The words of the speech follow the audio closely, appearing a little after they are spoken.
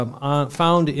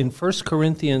found in 1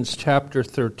 Corinthians chapter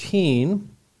 13,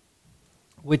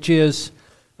 which is,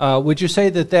 would you say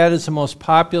that is the most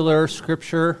popular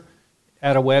scripture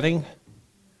at a wedding?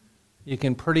 You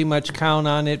can pretty much count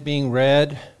on it being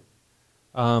read.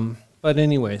 But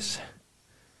anyways,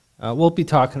 we'll be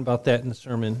talking about that in the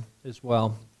sermon as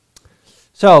well.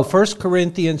 So, 1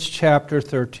 Corinthians chapter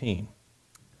 13.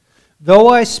 Though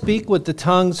I speak with the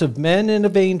tongues of men and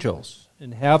of angels,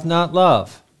 and have not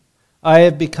love, I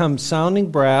have become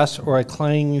sounding brass or a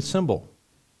clanging cymbal.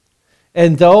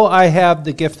 And though I have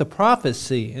the gift of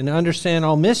prophecy, and understand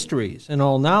all mysteries and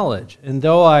all knowledge, and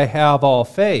though I have all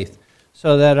faith,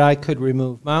 so that I could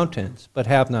remove mountains, but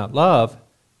have not love,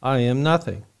 I am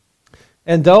nothing.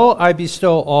 And though I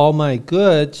bestow all my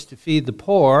goods to feed the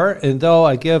poor, and though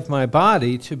I give my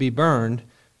body to be burned,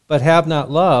 but have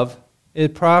not love,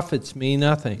 it profits me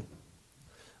nothing.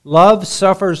 Love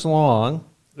suffers long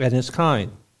and is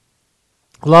kind.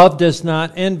 Love does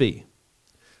not envy.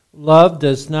 Love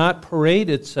does not parade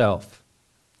itself,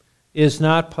 is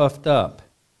not puffed up,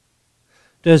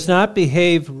 does not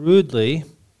behave rudely,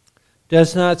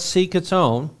 does not seek its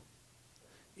own,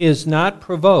 is not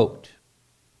provoked,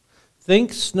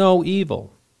 thinks no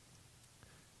evil,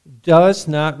 does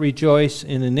not rejoice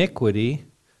in iniquity,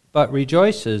 but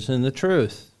rejoices in the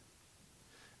truth,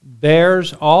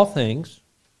 bears all things,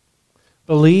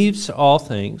 believes all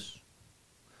things,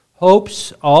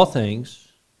 hopes all things,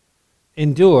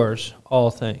 endures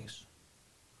all things.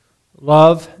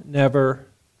 Love never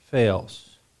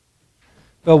fails.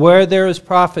 But where there is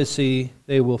prophecy,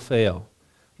 they will fail.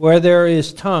 Where there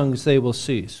is tongues, they will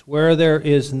cease. Where there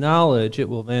is knowledge, it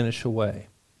will vanish away.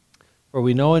 For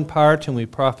we know in part and we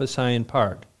prophesy in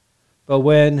part. But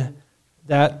when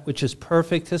that which is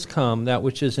perfect has come, that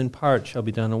which is in part shall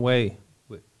be done away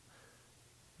with.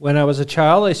 When I was a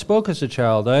child, I spoke as a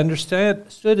child. I understood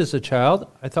as a child.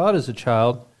 I thought as a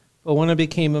child. But when I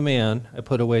became a man, I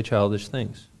put away childish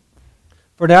things.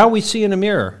 For now we see in a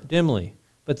mirror, dimly,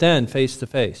 but then face to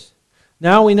face.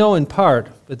 Now we know in part,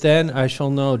 but then I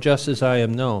shall know just as I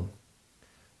am known.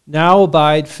 Now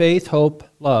abide faith, hope,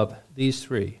 love, these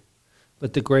three.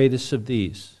 But the greatest of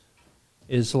these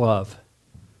is love.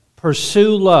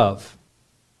 Pursue love.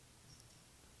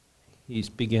 He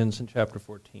begins in chapter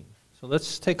 14. So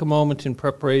let's take a moment in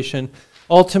preparation.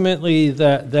 Ultimately,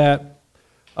 that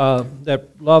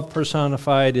love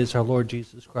personified is our Lord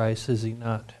Jesus Christ, is he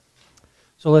not?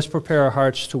 So let's prepare our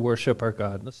hearts to worship our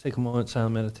God. Let's take a moment of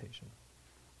silent meditation.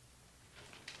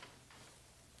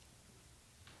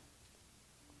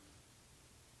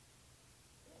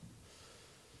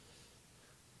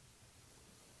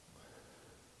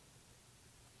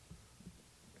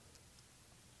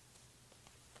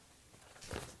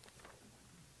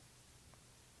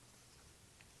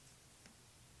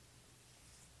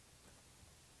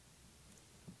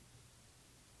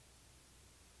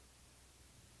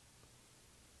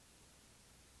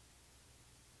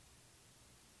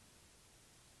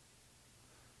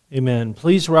 Amen.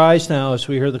 Please rise now as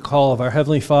we hear the call of our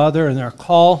Heavenly Father, and our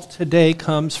call today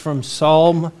comes from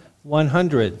Psalm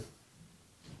 100.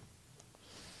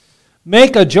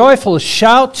 Make a joyful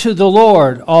shout to the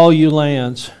Lord, all you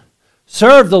lands.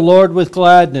 Serve the Lord with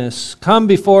gladness. Come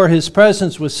before his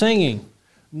presence with singing.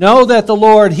 Know that the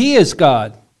Lord, he is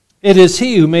God. It is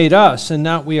he who made us, and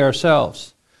not we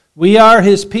ourselves. We are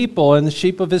his people and the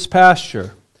sheep of his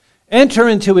pasture. Enter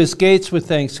into his gates with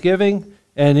thanksgiving,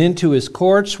 and into his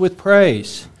courts with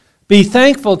praise. Be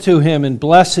thankful to him and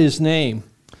bless his name.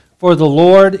 For the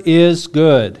Lord is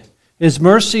good. His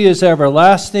mercy is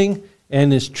everlasting,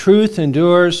 and his truth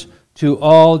endures to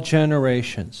all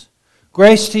generations.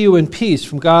 Grace to you and peace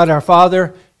from God our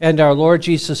Father and our Lord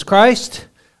Jesus Christ.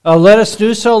 Let us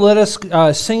do so. Let us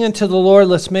sing unto the Lord.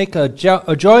 Let's make a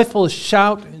joyful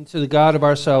shout unto the God of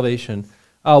our salvation.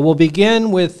 We'll begin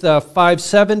with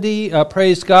 570,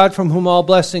 Praise God from whom all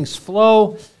blessings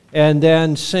flow, and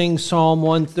then sing Psalm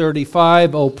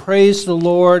 135, O praise the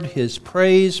Lord, his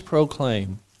praise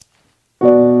proclaim.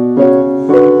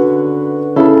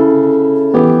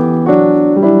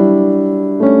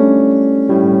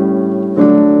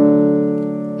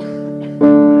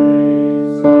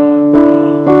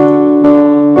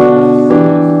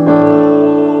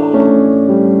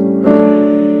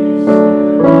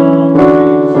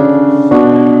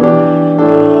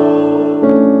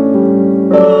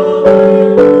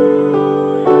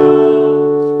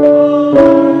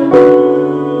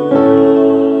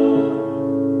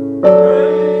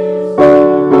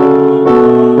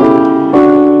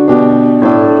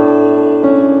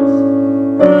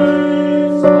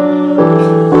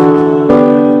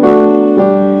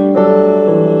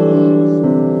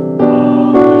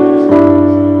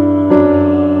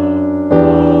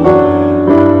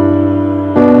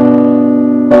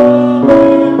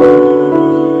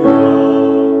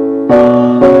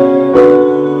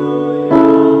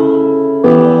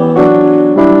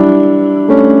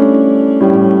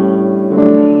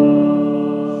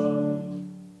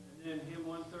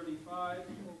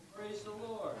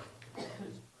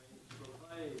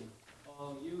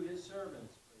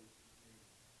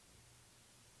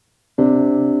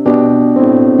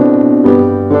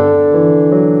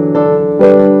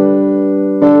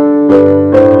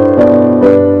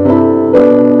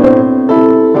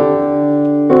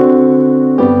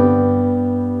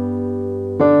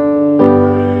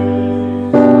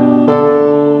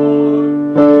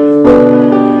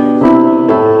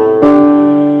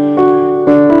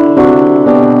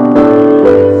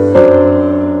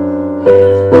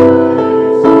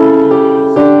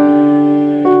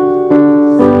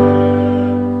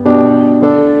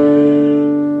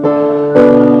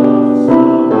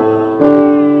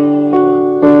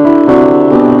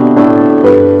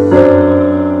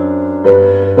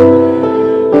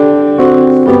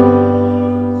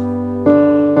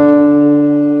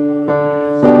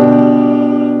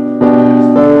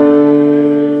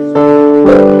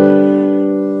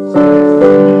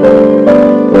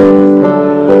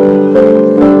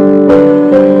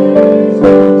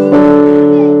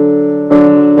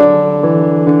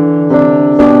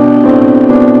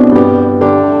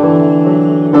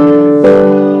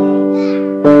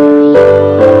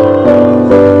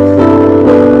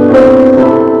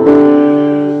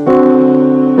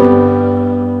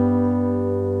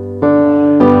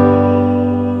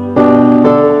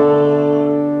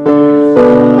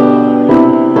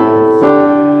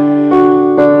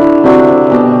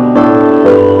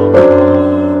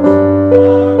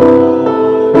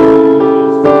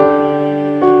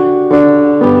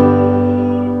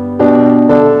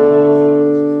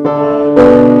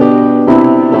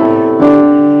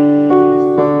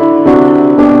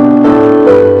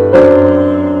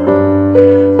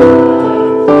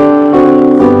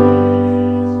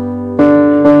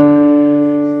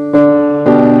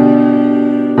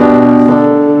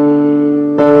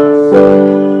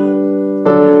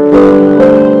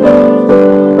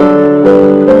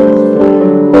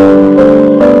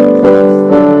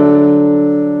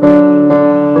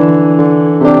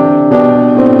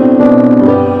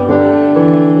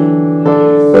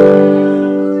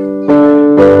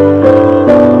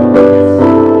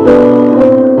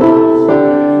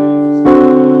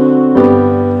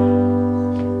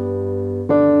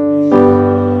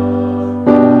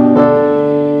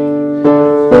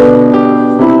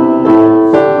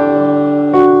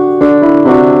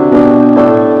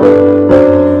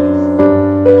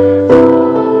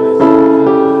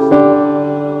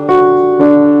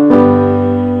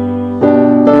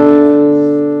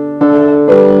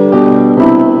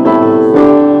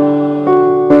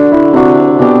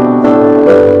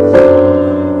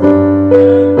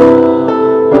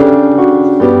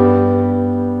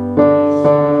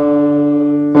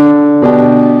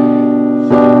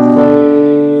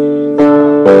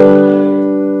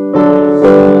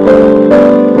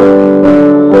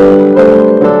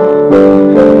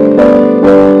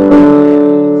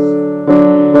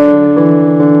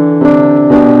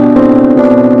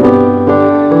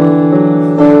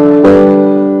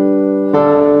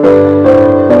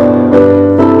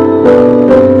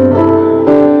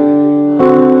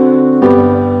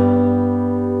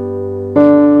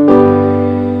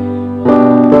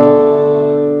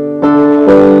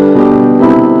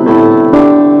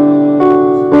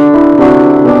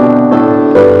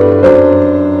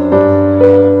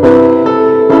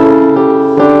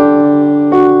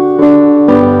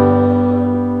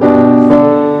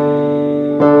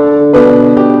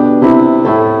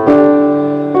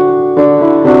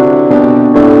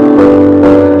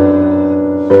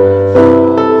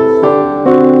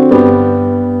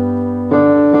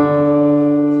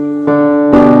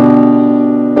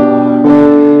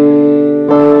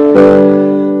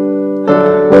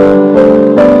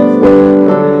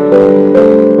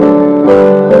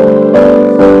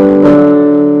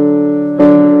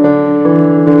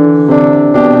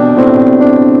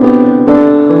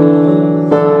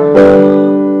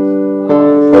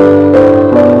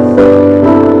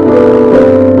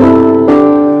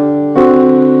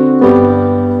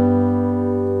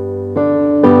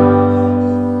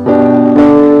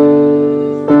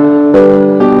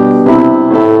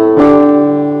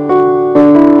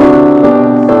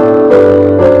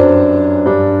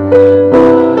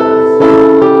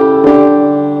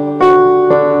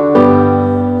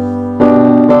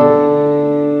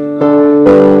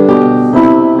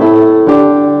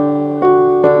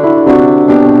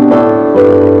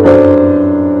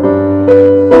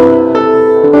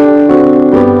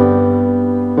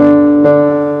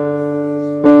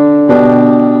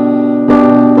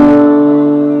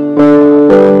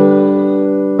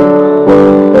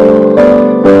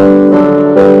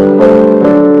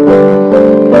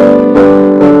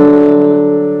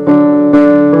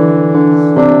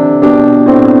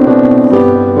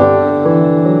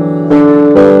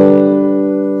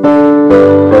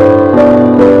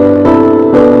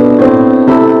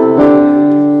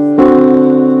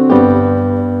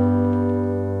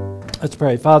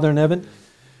 pray. Father in heaven,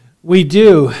 we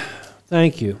do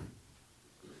thank you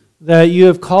that you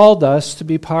have called us to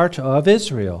be part of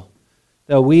Israel,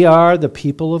 that we are the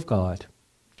people of God.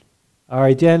 Our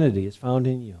identity is found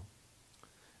in you.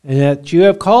 And that you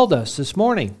have called us this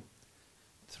morning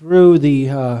through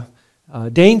the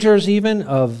dangers even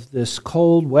of this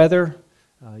cold weather.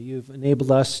 You've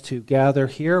enabled us to gather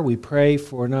here. We pray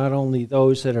for not only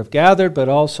those that have gathered, but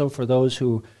also for those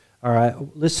who are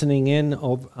listening in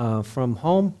from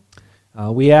home.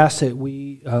 We ask that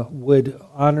we would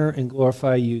honor and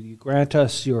glorify you. You grant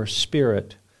us your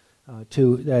Spirit,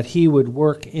 that he would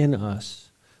work in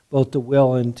us, both the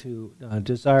will and to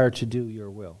desire to do your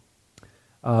will.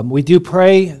 We do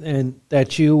pray and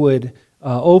that you would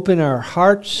open our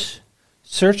hearts,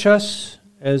 search us,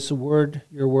 as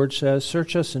your word says,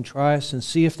 search us and try us and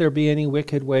see if there be any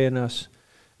wicked way in us,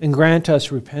 and grant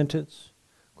us repentance,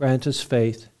 grant us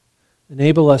faith.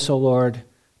 Enable us, O Lord,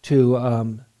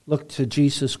 to look to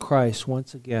Jesus Christ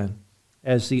once again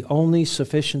as the only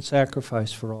sufficient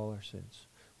sacrifice for all our sins.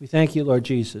 We thank you, Lord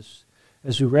Jesus,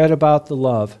 as we read about the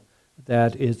love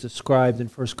that is described in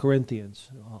 1 Corinthians,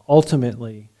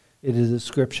 ultimately it is a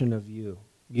description of you.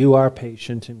 You are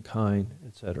patient and kind,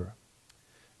 etc.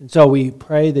 And so we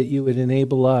pray that you would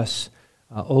enable us,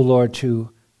 O Lord,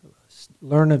 to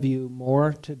learn of you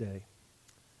more today,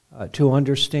 to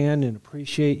understand and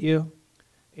appreciate you,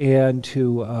 and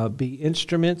to be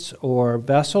instruments or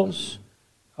vessels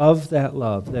of that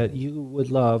love, that you would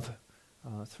love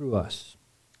through us.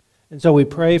 And so we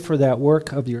pray for that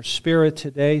work of your Spirit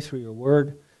today through your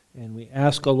word, and we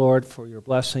ask, O Lord, for your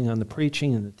blessing on the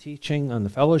preaching and the teaching, on the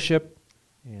fellowship,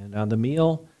 and on the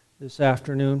meal this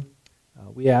afternoon.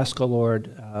 We ask, O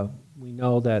Lord, we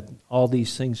know that all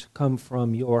these things come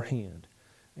from your hand.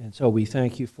 And so we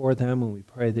thank you for them, and we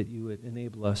pray that you would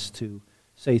enable us to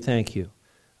say thank you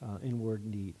in word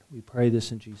and deed. We pray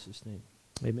this in Jesus' name.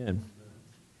 Amen.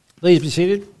 Please be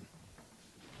seated.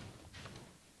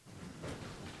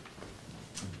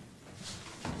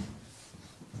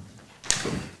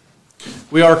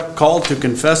 We are called to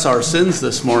confess our sins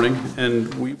this morning,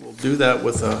 and we will do that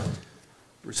with a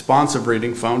responsive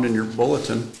reading found in your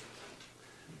bulletin.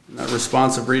 And that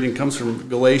responsive reading comes from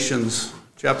Galatians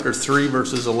chapter 3,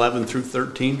 verses 11 through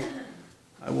 13.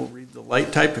 I will read the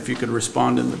light type if you could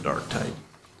respond in the dark type.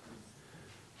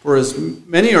 For as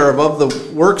many are above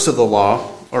the works of the law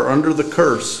are under the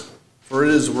curse, for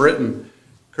it is written,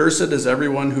 "Cursed is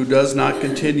everyone who does not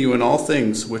continue in all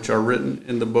things which are written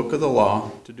in the book of the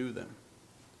law to do them."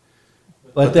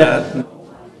 But that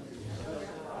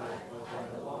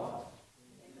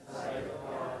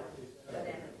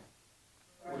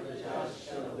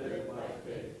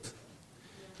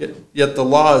Yet the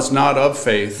law is not of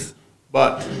faith,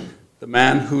 but the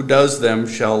man who does them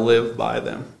shall live by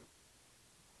them.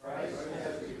 Christ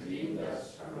has redeemed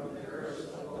us from the curse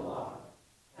of the law,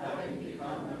 having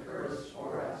become a curse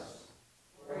for us.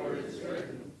 For it is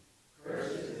written,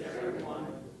 "Cursed is everyone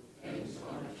who hangs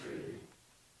on a tree."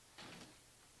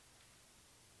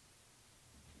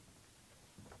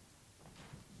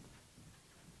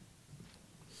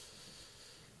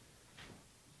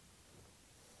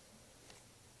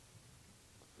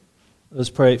 Let's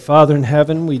pray. Father in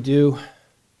heaven, we do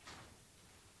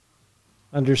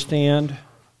understand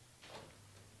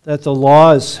that the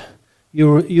law is,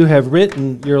 you have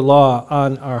written your law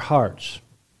on our hearts.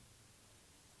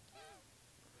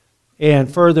 And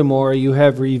furthermore, you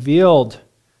have revealed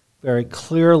very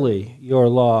clearly your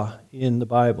law in the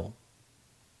Bible.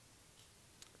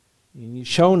 And you've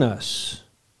shown us,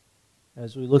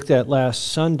 as we looked at last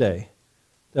Sunday,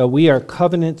 that we are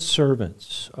covenant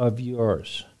servants of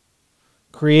yours,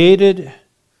 created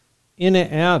in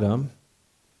Adam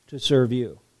to serve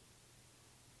you.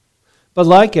 But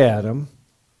like Adam,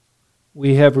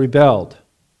 we have rebelled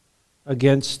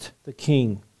against the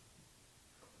King,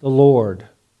 the Lord,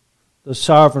 the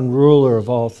sovereign ruler of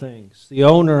all things, the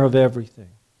owner of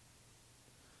everything.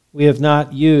 We have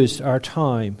not used our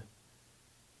time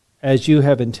as you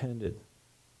have intended.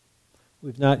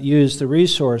 We've not used the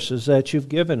resources that you've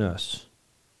given us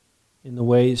in the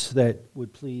ways that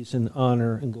would please and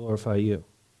honor and glorify you.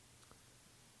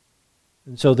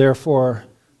 And so therefore,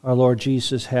 our Lord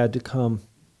Jesus had to come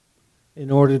in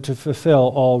order to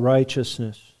fulfill all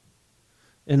righteousness,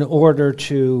 in order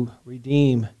to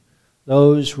redeem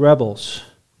those rebels,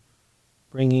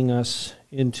 bringing us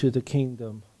into the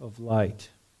kingdom of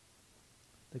light,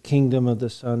 the kingdom of the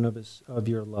Son of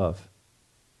your love.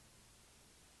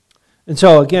 And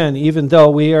so again, even though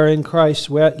we are in Christ,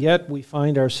 yet we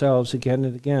find ourselves again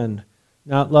and again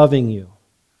not loving you,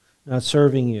 not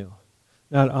serving you,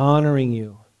 not honoring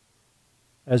you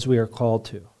as we are called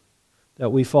to.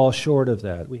 That we fall short of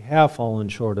that. We have fallen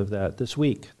short of that this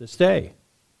week, this day.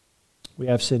 We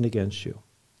have sinned against you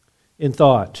in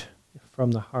thought,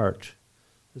 from the heart,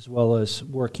 as well as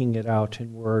working it out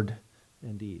in word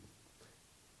and deed.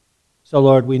 So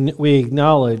Lord, we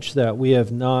acknowledge that we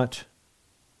have not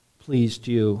pleased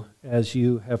you as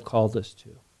you have called us to.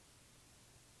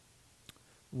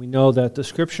 We know that the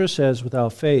Scripture says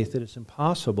without faith it is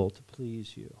impossible to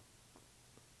please you.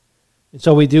 And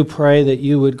so we do pray that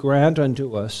you would grant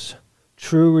unto us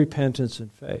true repentance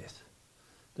and faith,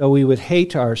 that we would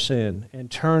hate our sin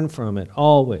and turn from it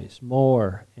always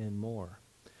more and more.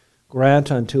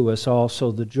 Grant unto us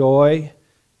also the joy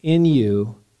in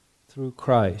you through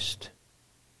Christ,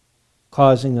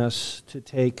 causing us to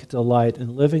take delight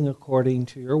in living according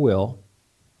to your will,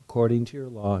 according to your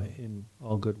law, in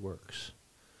all good works.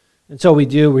 And so we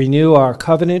do renew our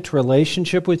covenant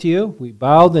relationship with you. We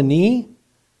bow the knee.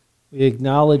 We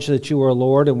acknowledge that you are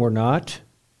Lord and we're not.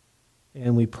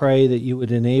 And we pray that you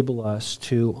would enable us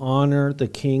to honor the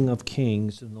King of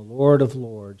Kings and the Lord of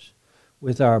Lords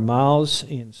with our mouths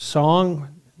in song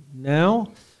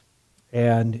now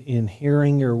and in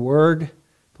hearing your word,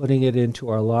 putting it into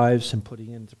our lives and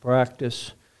putting it into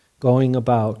practice, going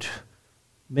about.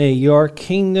 May your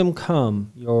kingdom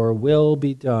come, your will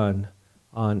be done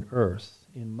on earth,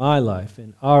 in my life,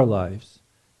 in our lives,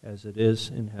 as it is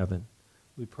in heaven.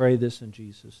 We pray this in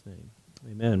Jesus' name.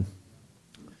 Amen.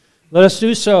 Let us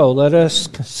do so. Let us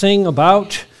sing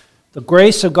about the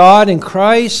grace of God in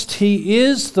Christ. He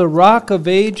is the rock of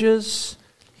ages.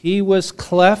 He was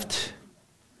cleft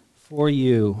for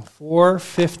you.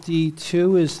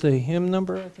 452 is the hymn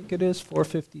number, I think it is,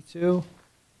 452.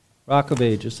 Rock of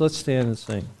Ages. Let's stand and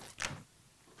sing.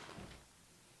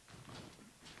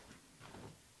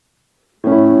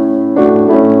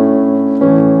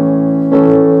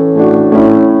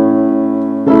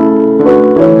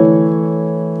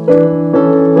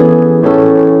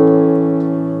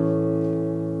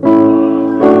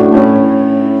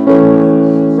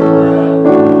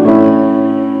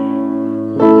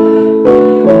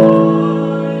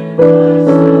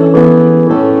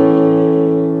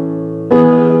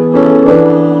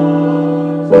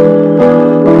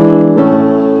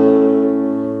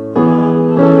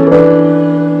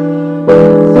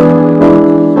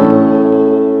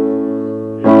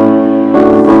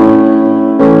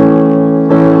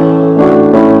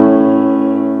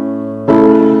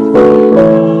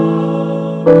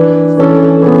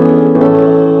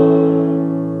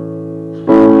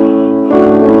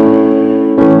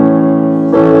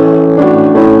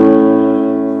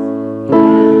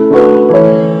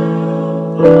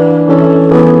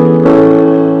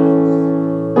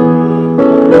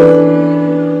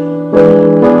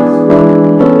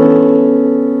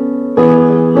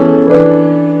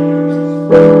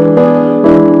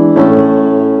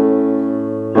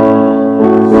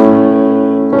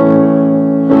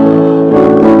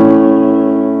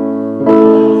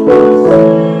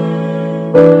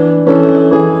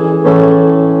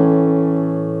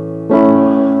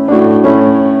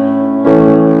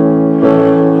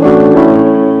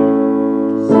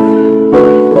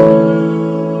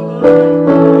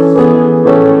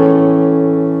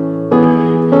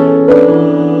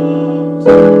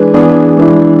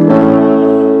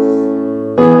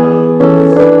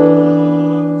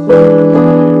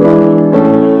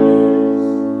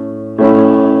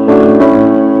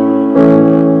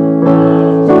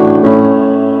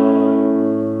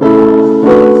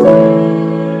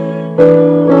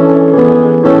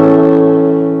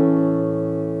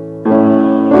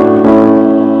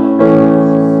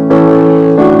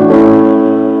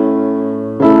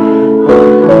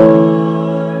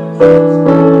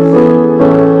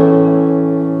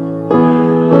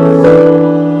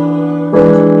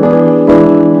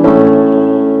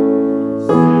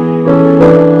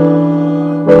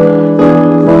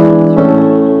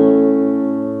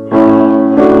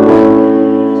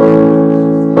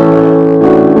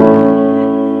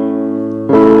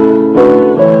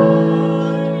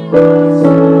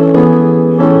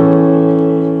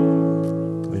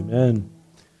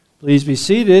 Please be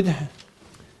seated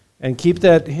and keep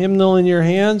that hymnal in your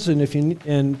hands,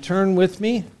 and turn with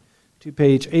me to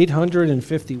page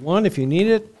 851 if you need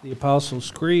it, the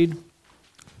Apostles' Creed.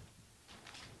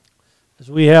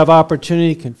 As we have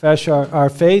opportunity to confess our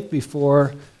faith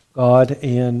before God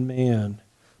and man.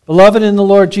 Beloved in the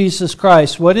Lord Jesus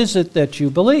Christ, what is it that you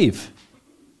believe?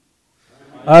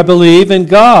 I believe in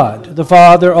God, the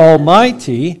Father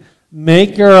Almighty,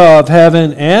 maker of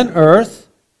heaven and earth.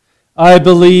 I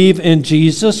believe in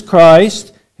Jesus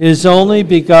Christ, His only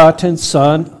begotten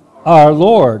Son, our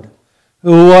Lord,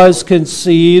 who was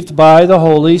conceived by the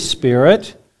Holy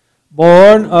Spirit,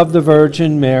 born of the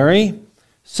Virgin Mary,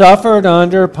 suffered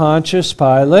under Pontius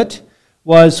Pilate,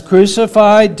 was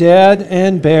crucified, dead,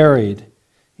 and buried.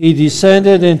 He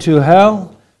descended into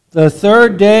hell. The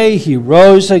third day He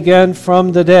rose again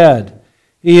from the dead.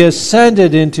 He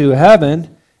ascended into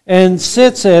heaven and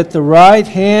sits at the right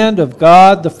hand of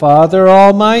God the Father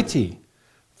Almighty.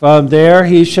 From there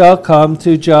He shall come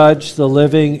to judge the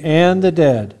living and the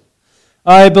dead.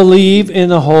 I believe in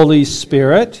the Holy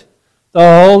Spirit,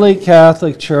 the Holy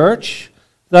Catholic Church,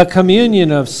 the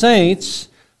communion of saints,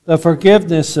 the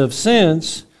forgiveness of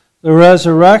sins, the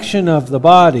resurrection of the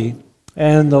body,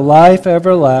 and the life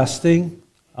everlasting.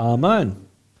 Amen.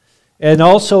 And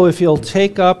also, if you'll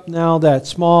take up now that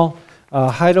small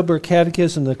Heidelberg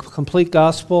Catechism, the Complete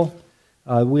Gospel.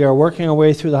 We are working our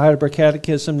way through the Heidelberg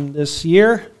Catechism this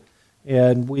year,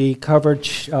 and we covered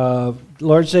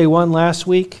Lord's Day 1 last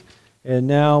week, and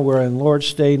now we're in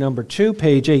Lord's Day number 2,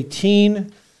 page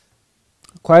 18,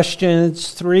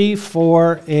 questions 3,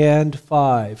 4, and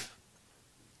 5.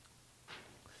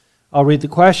 I'll read the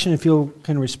question if you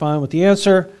can respond with the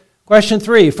answer. Question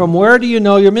 3, from where do you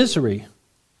know your misery?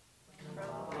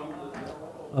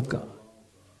 Of God.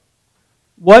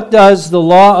 What does the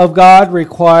law of God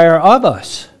require of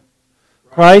us?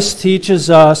 Christ teaches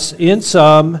us in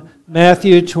some,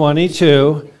 Matthew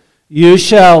 22, you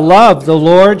shall love the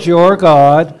Lord your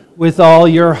God with all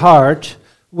your heart,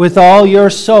 with all your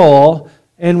soul,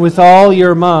 and with all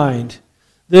your mind.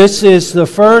 This is the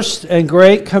first and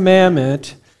great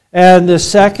commandment, and the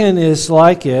second is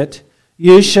like it.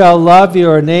 You shall love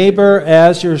your neighbor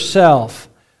as yourself.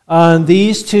 On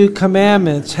these 2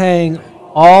 commandments hang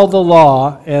all the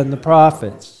law and the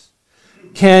prophets.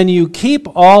 Can you keep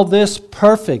all this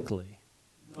perfectly?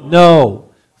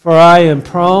 No, for I am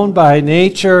prone by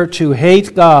nature to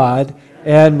hate God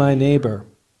and my neighbor.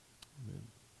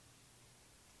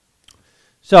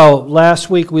 So last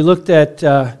week we looked at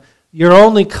your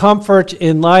only comfort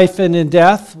in life and in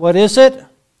death. What is it?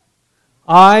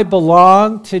 I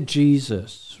belong to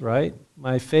Jesus, right?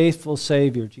 My faithful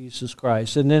Savior, Jesus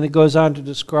Christ. And then it goes on to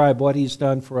describe what He's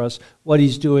done for us, what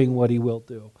He's doing, what He will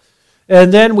do.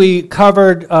 And then we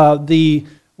covered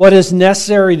what is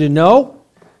necessary to know.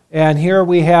 And here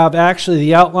we have actually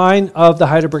the outline of the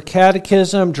Heidelberg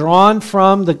Catechism drawn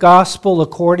from the Gospel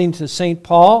according to St.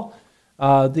 Paul,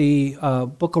 the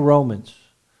book of Romans.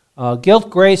 Guilt,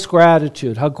 grace,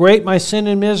 gratitude. How great my sin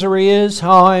and misery is,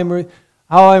 how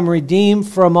I'm redeemed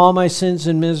from all my sins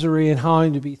and misery, and how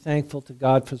I'm to be thankful to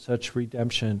God for such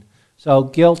redemption. So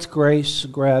guilt, grace,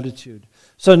 gratitude.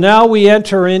 So now we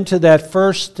enter into that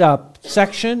first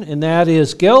section, and that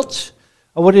is guilt.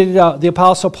 What did the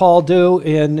Apostle Paul do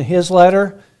in his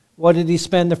letter? What did he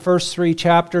spend the first 3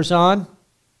 chapters on?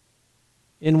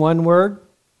 In one word,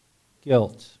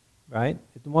 guilt, right?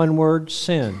 In one word,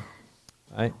 sin,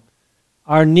 right?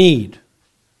 Our need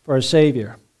for a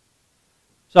Savior.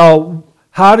 So,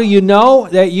 how do you know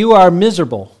that you are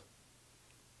miserable?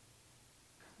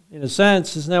 In a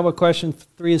sense, isn't that what question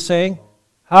 3 is saying?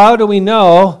 How do you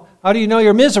know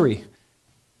your misery?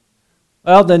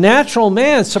 Well, the natural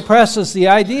man suppresses the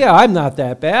idea, I'm not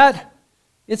that bad.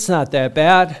 It's not that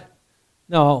bad.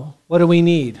 No, what do we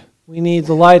need? We need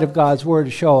the light of God's Word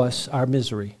to show us our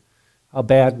misery, how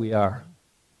bad we are.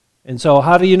 And so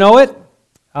how do you know it?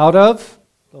 Out of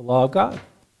the law of God.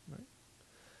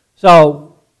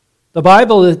 So the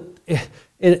Bible,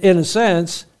 in a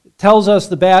sense, tells us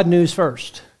the bad news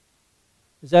first.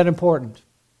 Is that important?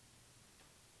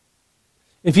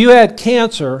 If you had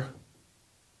cancer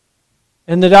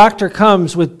and the doctor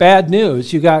comes with bad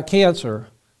news, you got cancer.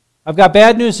 I've got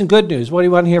bad news and good news. What do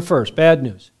you want to hear first? Bad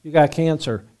news. You got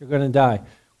cancer. You're going to die.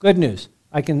 Good news.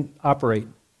 I can operate.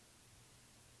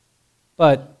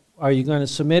 But are you going to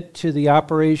submit to the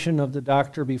operation of the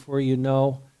doctor before you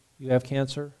know you have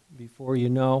cancer? Before you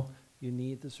know you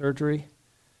need the surgery?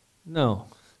 No.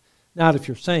 Not if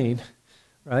you're sane,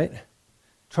 right?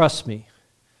 Trust me,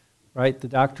 right? The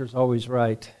doctor's always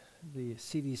right. The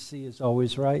CDC is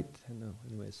always right. No,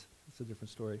 anyways, it's a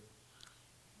different story.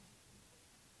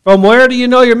 From where do you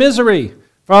know your misery?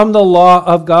 From the law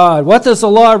of God. What does the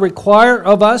law require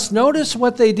of us? Notice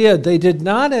what they did. They did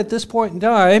not, at this point in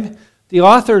time, the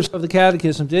authors of the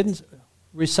Catechism didn't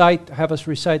have us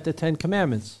recite the 10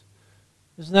 Commandments.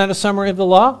 Isn't that a summary of the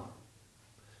law?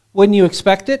 Wouldn't you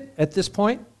expect it at this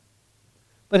point?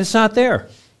 But it's not there.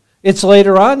 It's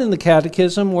later on in the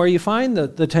Catechism where you find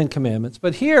the 10 Commandments.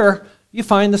 But here, you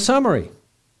find the summary.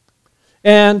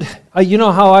 And you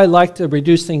know how I like to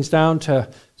reduce things down to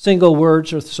single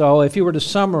words or so. If you were to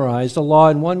summarize the law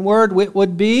in one word, it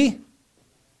would be?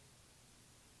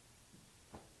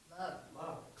 Love.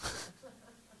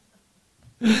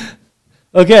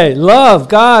 Okay, love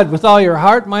God with all your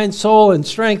heart, mind, soul, and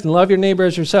strength, and love your neighbor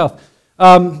as yourself.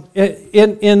 In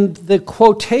the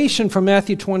quotation from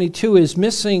Matthew 22 is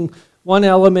missing one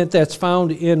element that's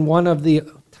found in one of the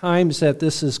times that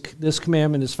this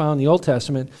commandment is found in the Old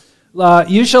Testament.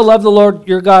 You shall love the Lord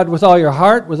your God with all your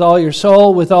heart, with all your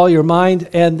soul, with all your mind.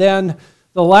 And then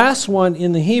the last one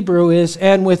in the Hebrew is,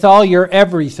 and with all your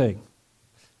everything.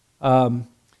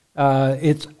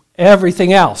 It's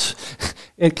everything else.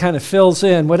 It kind of fills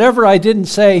in. Whatever I didn't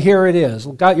say, here it is.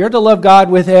 God, you're to love God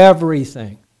with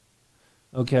everything.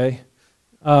 Okay?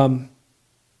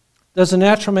 Does a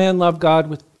natural man love God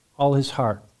with all his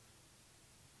heart?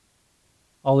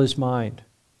 All his mind?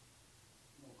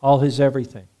 All his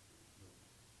everything?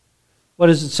 What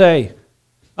does it say?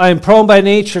 I am prone by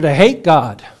nature to hate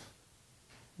God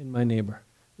in my neighbor.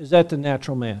 Is that the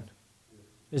natural man?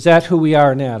 Is that who we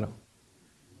are in Adam?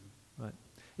 Right.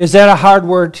 Is that a hard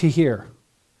word to hear?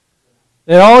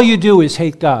 That all you do is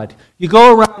hate God. You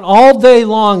go around all day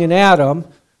long in Adam,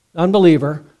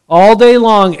 unbeliever, All day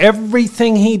long,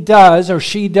 everything he does or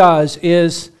she does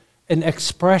is an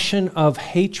expression of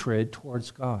hatred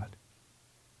towards God.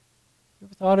 You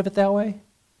ever thought of it that way?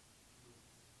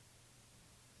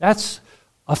 That's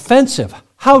offensive.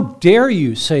 How dare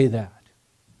you say that?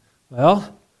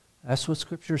 Well, that's what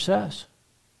Scripture says.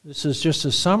 This is just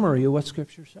a summary of what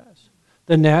Scripture says.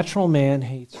 The natural man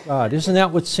hates God. Isn't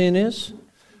that what sin is?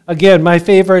 Again, my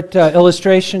favorite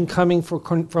illustration coming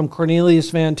from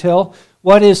Cornelius Van Til.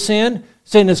 What is sin?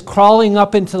 Sin is crawling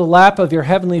up into the lap of your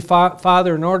heavenly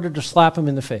Father in order to slap him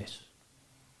in the face.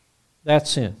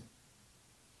 That's sin.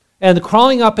 And the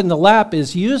crawling up in the lap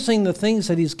is using the things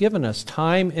that he's given us,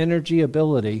 time, energy,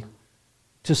 ability,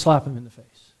 to slap him in the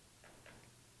face.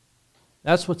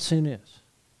 That's what sin is.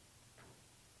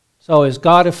 So is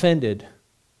God offended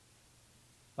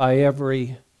by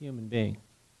every human being?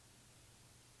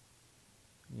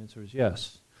 The answer is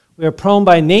yes. We are prone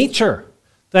by nature.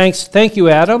 Thank you,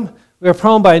 Adam. We are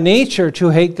prone by nature to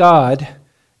hate God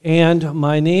and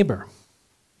my neighbor.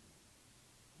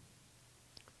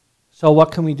 So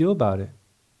what can we do about it?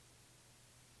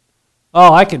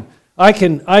 Oh,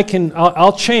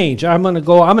 I'll change. I'm going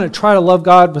to try to love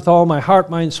God with all my heart,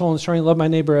 mind, soul, and strength, love my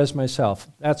neighbor as myself.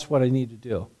 That's what I need to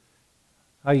do.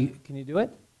 Can you do it?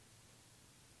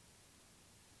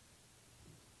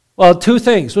 Well, two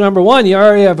things. Number one, you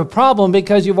already have a problem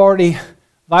because you've already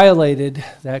violated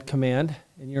that command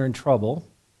and you're in trouble,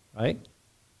 right?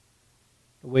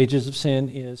 The wages of sin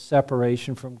is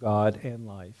separation from God and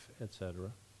life,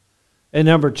 etc. And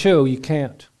number two, you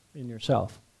can't in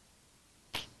yourself.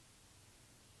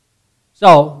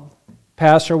 So,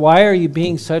 Pastor, why are you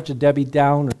being such a Debbie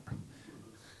Downer?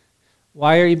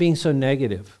 Why are you being so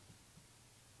negative?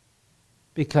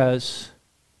 Because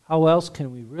how else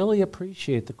can we really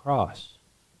appreciate the cross?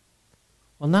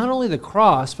 Well, not only the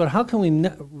cross, but how can we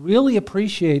really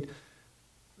appreciate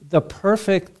the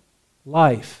perfect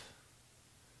life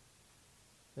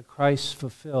that Christ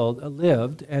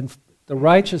lived, and the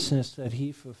righteousness that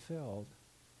he fulfilled,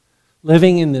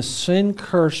 living in this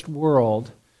sin-cursed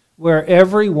world where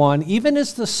everyone, even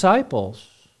his disciples,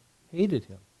 hated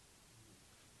him,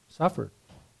 suffered,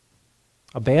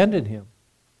 abandoned him,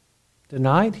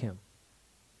 denied him,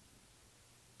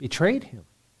 betrayed him.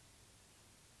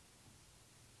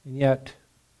 And yet,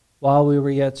 while we were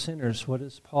yet sinners, what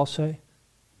does Paul say?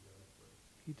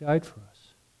 He died for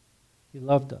us. He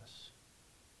loved us.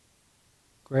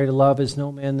 Greater love is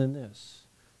no man than this.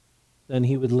 Then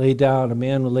a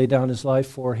man would lay down his life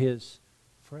for his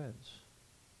friends.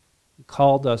 He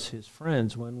called us his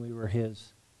friends when we were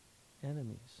his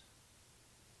enemies,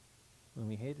 when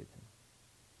we hated him.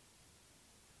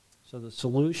 So the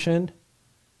solution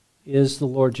is the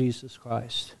Lord Jesus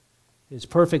Christ. His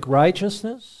perfect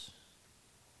righteousness,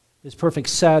 his perfect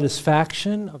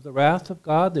satisfaction of the wrath of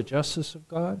God, the justice of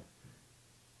God,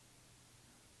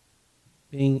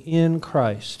 being in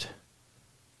Christ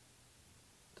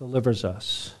delivers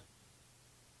us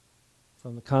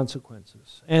from the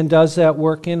consequences and does that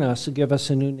work in us to give us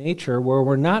a new nature where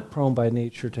we're not prone by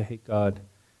nature to hate God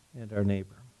and our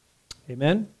neighbor.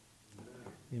 Amen?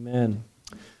 Amen.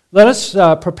 Let us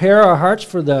prepare our hearts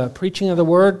for the preaching of the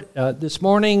Word this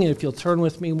morning. If you'll turn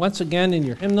with me once again in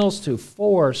your hymnals to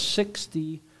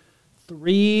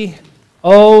 463.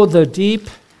 Oh, the deep,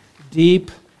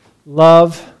 deep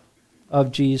love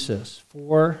of Jesus.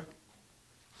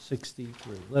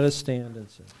 463. Let us stand and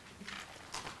sing.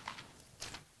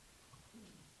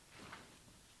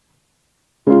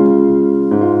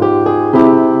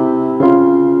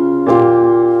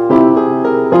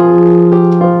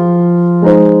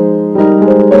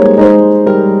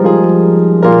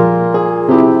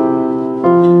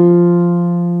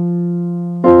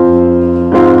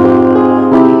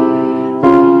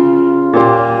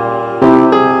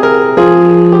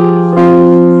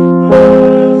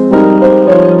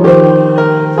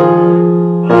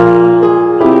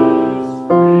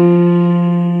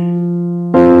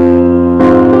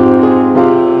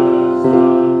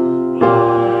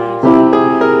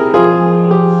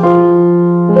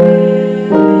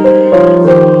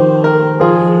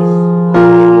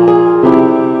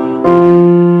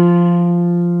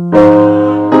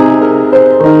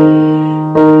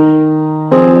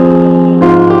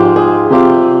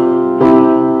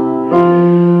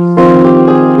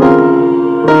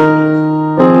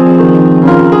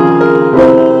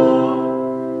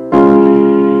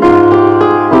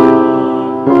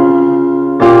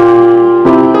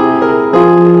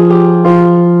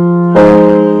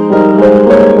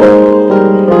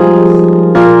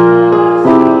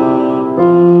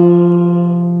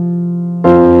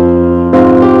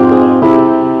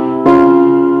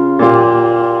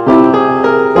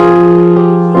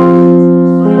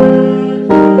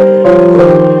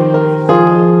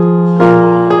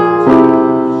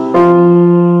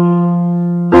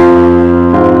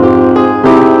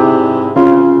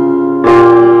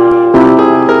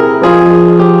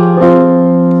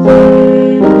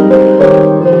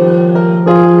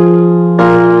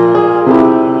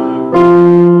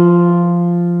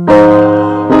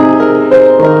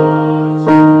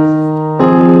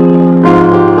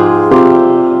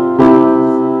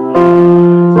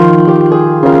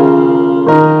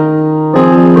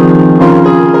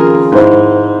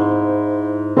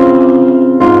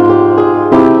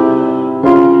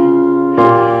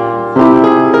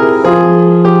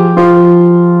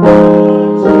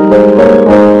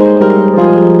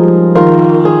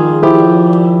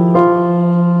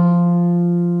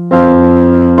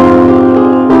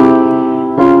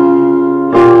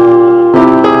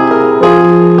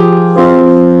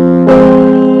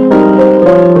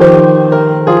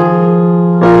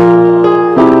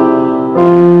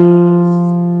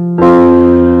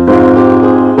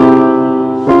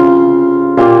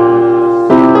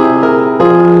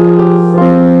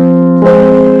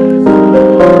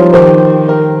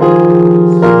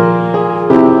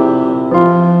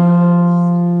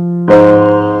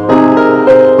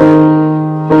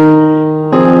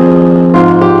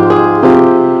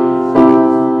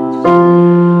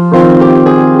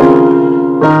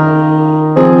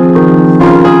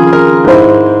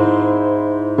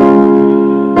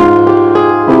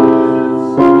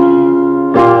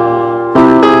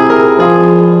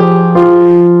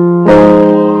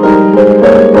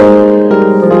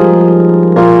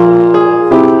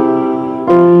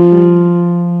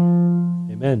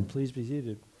 Amen. Please be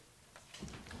seated.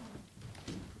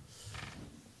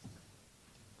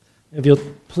 If you'll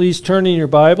please turn in your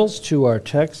Bibles to our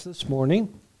text this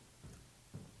morning.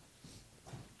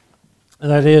 And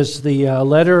that is the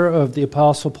letter of the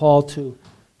Apostle Paul to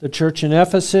the church in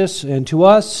Ephesus and to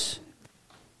us.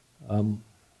 I'm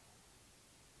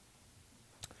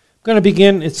going to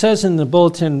begin, it says in the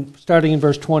bulletin, starting in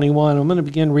verse 21, I'm going to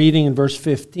begin reading in verse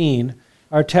 15.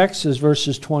 Our text is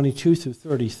verses 22 through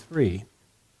 33.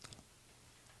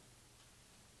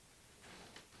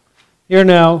 Hear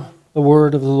now the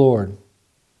word of the Lord.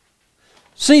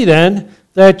 See then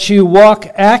that you walk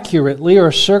accurately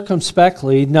or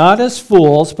circumspectly, not as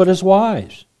fools, but as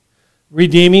wise,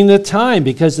 redeeming the time,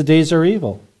 because the days are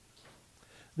evil.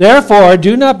 Therefore,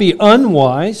 do not be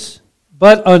unwise,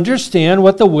 but understand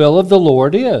what the will of the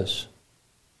Lord is.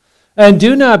 And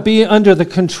do not be under the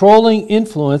controlling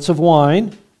influence of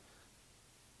wine,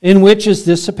 in which is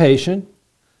dissipation,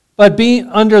 but be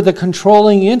under the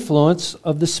controlling influence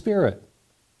of the Spirit,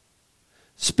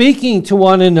 speaking to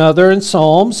one another in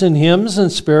psalms and hymns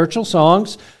and spiritual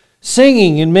songs,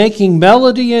 singing and making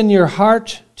melody in your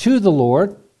heart to the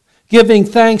Lord, giving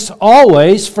thanks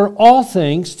always for all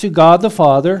things to God the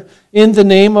Father in the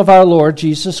name of our Lord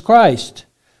Jesus Christ,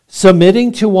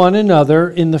 submitting to one another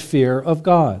in the fear of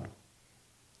God.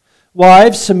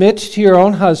 Wives, submit to your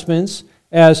own husbands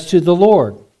as to the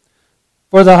Lord.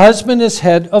 For the husband is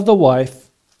head of the wife,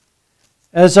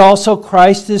 as also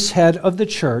Christ is head of the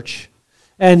church,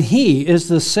 and he is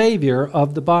the Savior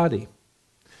of the body.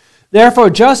 Therefore,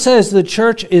 just as the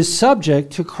church is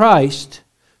subject to Christ,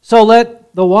 so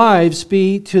let the wives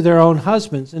be to their own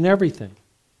husbands in everything.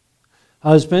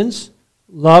 Husbands,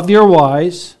 love your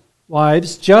wives,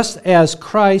 just as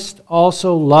Christ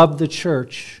also loved the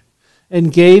church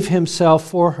and gave himself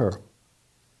for her,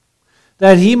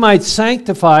 that he might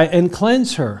sanctify and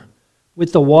cleanse her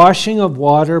with the washing of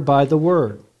water by the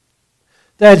word,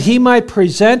 that he might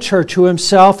present her to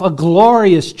himself a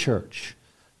glorious church,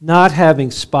 not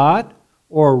having spot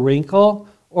or wrinkle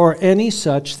or any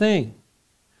such thing,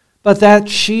 but that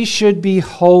she should be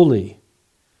holy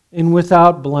and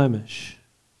without blemish.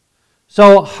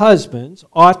 So husbands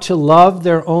ought to love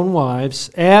their own wives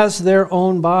as their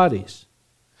own bodies.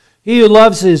 He who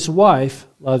loves his wife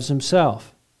loves himself.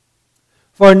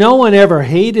 For no one ever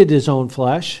hated his own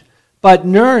flesh, but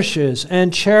nourishes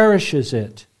and cherishes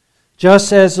it,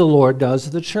 just as the Lord does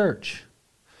the church.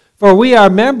 For we are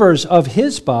members of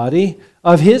his body,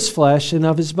 of his flesh, and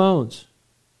of his bones.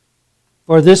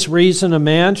 For this reason a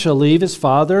man shall leave his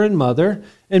father and mother,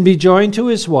 and be joined to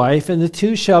his wife, and the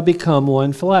two shall become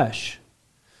one flesh.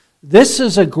 This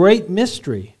is a great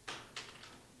mystery,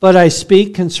 but I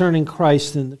speak concerning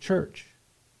Christ and the church.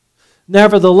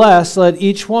 Nevertheless, let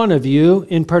each one of you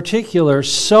in particular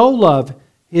so love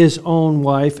his own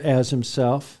wife as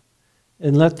himself,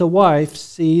 and let the wife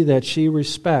see that she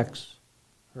respects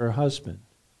her husband.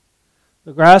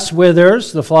 The grass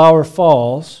withers, the flower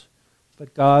falls,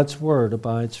 but God's word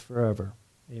abides forever.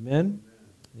 Amen?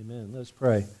 Amen. Let's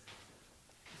pray.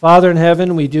 Father in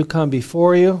heaven, we do come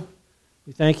before you.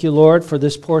 We thank you, Lord, for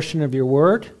this portion of your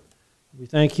word. We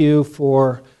thank you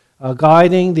for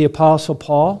guiding the Apostle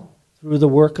Paul through the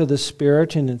work of the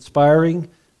Spirit and inspiring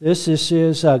this. This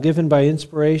is given by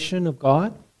inspiration of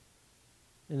God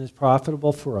and is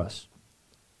profitable for us.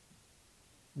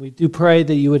 We do pray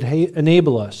that you would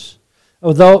enable us.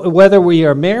 Although whether we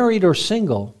are married or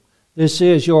single, this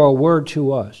is your word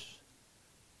to us.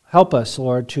 Help us,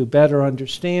 Lord, to better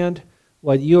understand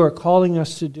what you are calling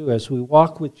us to do as we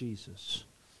walk with Jesus,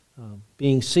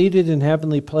 being seated in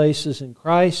heavenly places in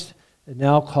Christ, and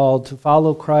now called to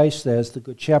follow Christ as the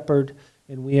Good Shepherd,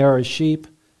 and we are as sheep.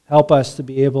 Help us to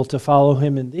be able to follow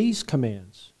him in these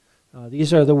commands.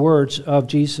 These are the words of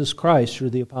Jesus Christ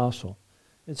through the apostle.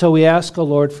 And so we ask, O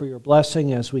Lord, for your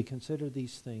blessing as we consider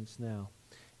these things now.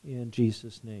 In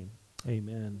Jesus' name,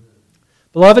 amen.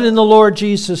 Beloved in the Lord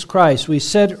Jesus Christ, we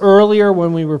said earlier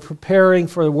when we were preparing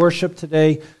for the worship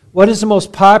today, what is the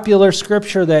most popular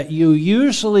scripture that you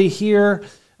usually hear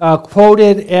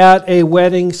quoted at a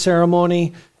wedding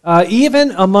ceremony,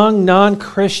 even among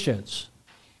non-Christians?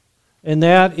 And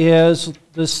that is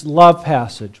this love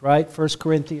passage, right? 1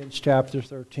 Corinthians chapter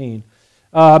 13.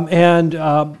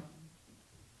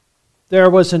 There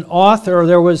was an author,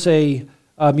 there was a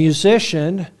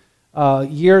musician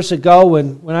years ago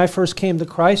when I first came to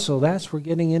Christ, so we're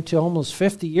getting into almost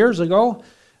 50 years ago,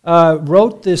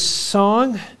 wrote this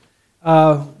song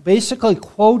basically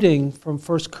quoting from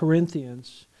 1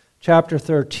 Corinthians chapter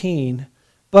 13.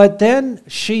 But then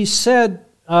she said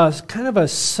kind of a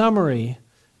summary,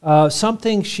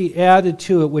 something she added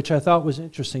to it which I thought was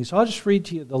interesting. So I'll just read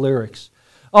to you the lyrics.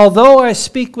 Although I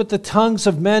speak with the tongues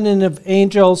of men and of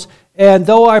angels, and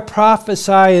though I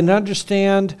prophesy and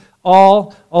understand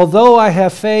all, although I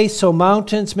have faith so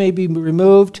mountains may be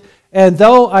removed, and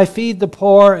though I feed the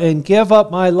poor and give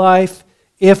up my life,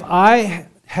 if I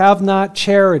have not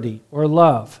charity or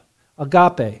love,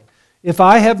 agape, if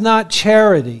I have not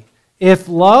charity, if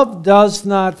love does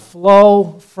not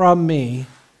flow from me,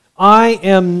 I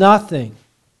am nothing.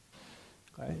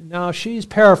 Okay. Now she's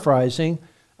paraphrasing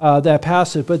that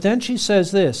passage, but then she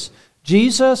says this,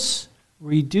 Jesus,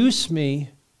 reduce me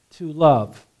to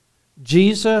love.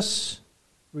 Jesus,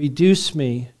 reduce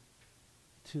me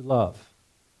to love.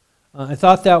 I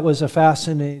thought that was a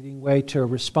fascinating way to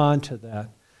respond to that.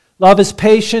 Love is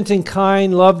patient and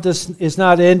kind. Love is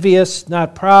not envious,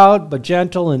 not proud, but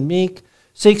gentle and meek.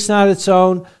 Seeks not its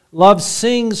own. Love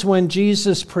sings when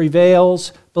Jesus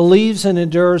prevails, believes and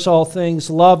endures all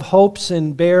things. Love hopes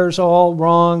and bears all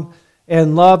wrong,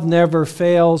 and love never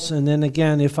fails. And then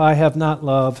again, if I have not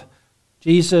love,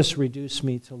 Jesus, reduce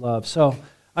me to love. So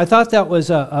I thought that was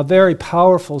a very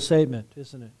powerful statement,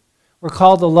 isn't it? We're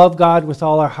called to love God with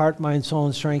all our heart, mind, soul,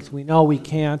 and strength. We know we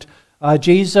can't.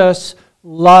 Jesus,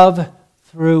 love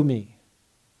through me.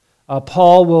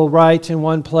 Paul will write in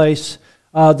one place,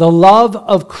 the love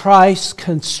of Christ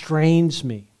constrains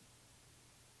me.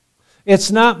 It's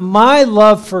not my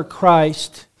love for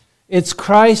Christ, it's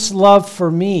Christ's love for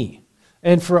me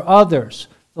and for others.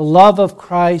 The love of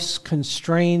Christ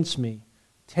constrains me,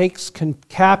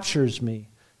 captures me,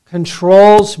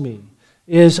 controls me.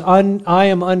 I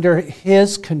am under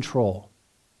His control.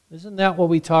 Isn't that what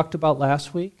we talked about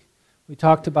last week? We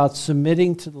talked about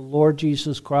submitting to the Lord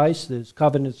Jesus Christ, His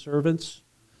covenant servants.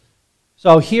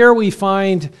 So here we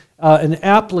find an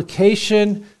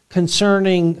application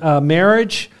concerning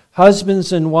marriage,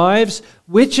 husbands and wives.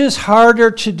 Which is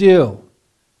harder to do?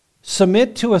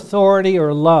 Submit to authority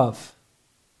or love?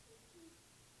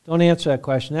 Don't answer that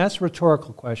question. That's a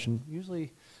rhetorical question.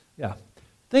 Usually, yeah.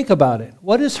 Think about it.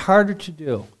 What is harder to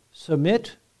do?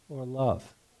 Submit or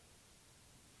love?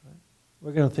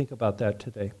 We're going to think about that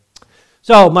today.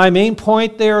 So my main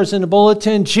point there is in the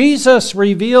bulletin. Jesus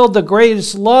revealed the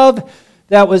greatest love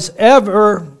that was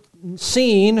ever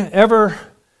seen, ever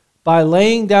by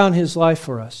laying down His life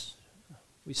for us.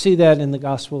 We see that in the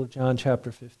Gospel of John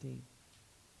chapter 15.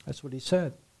 That's what He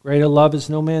said. Greater love is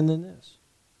no man than this.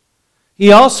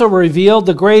 He also revealed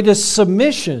the greatest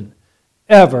submission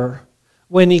ever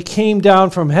when He came down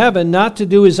from heaven, not to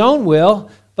do His own will,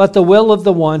 but the will of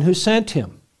the one who sent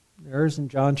Him. There's in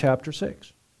John chapter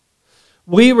 6.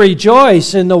 We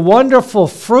rejoice in the wonderful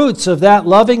fruits of that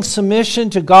loving submission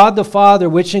to God the Father,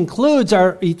 which includes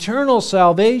our eternal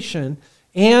salvation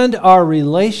and our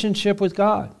relationship with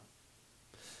God.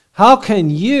 How can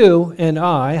you and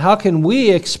how can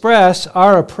we express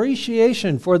our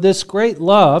appreciation for this great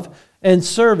love and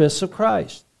service of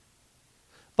Christ?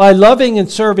 By loving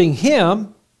and serving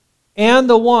Him and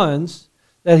the ones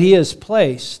that He has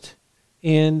placed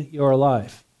in your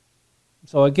life.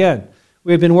 So again,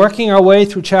 we've been working our way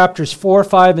through chapters 4,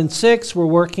 5, and 6. We're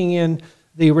working in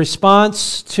the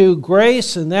response to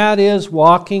grace, and that is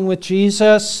walking with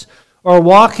Jesus, or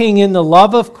walking in the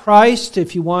love of Christ,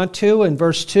 if you want to. In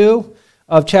verse 2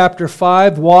 of chapter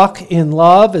 5, walk in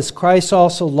love as Christ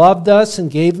also loved us and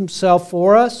gave Himself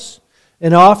for us,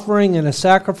 an offering and a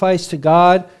sacrifice to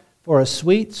God for a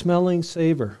sweet-smelling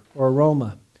savor or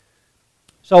aroma.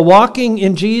 So walking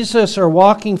in Jesus or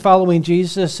walking following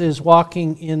Jesus is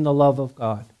walking in the love of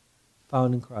God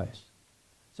found in Christ.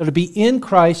 So to be in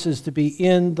Christ is to be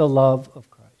in the love of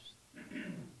Christ.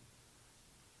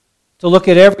 To look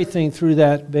at everything through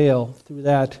that veil, through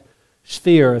that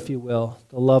sphere, if you will,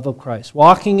 the love of Christ.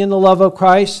 Walking in the love of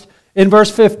Christ. In verse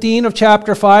 15 of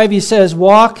chapter 5, he says,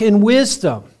 walk in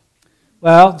wisdom.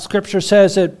 Well, Scripture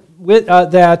says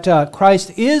that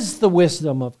Christ is the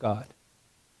wisdom of God.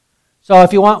 So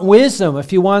if you want wisdom,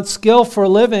 if you want skill for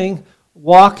living,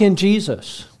 walk in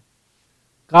Jesus.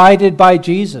 Guided by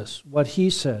Jesus, what He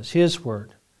says, His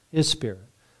Word, His Spirit.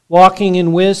 Walking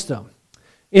in wisdom.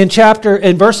 In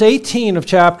verse 18 of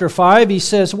chapter 5, he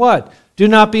says what? Do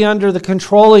not be under the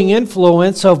controlling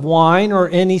influence of wine or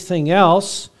anything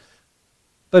else,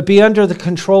 but be under the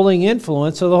controlling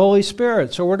influence of the Holy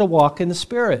Spirit. So we're to walk in the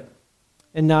Spirit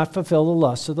and not fulfill the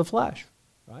lusts of the flesh.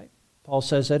 Right? Paul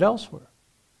says that elsewhere.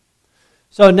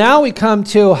 So now we come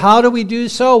to how do we do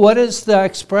so? What is the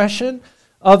expression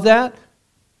of that?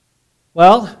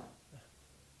 Well,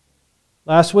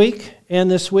 last week and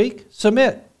this week,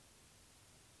 submit.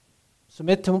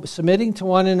 Submitting to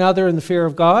one another in the fear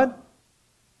of God.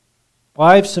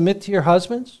 Wives, submit to your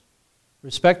husbands.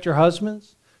 Respect your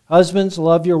husbands. Husbands,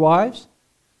 love your wives.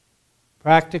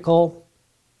 Practical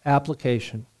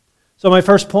application. So my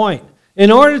first point,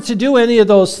 in order to do any of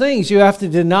those things, you have to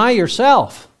deny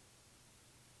yourself.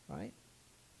 Right?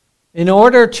 In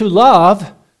order to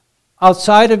love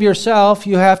outside of yourself,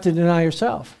 you have to deny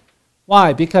yourself.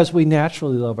 Why? Because we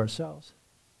naturally love ourselves.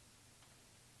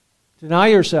 Deny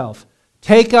yourself.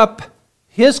 Take up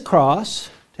His cross,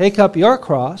 take up your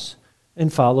cross,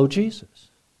 and follow Jesus.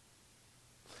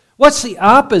 What's the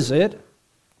opposite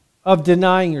of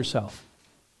denying yourself?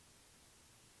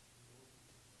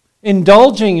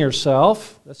 Indulging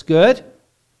yourself, that's good.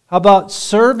 How about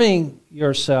serving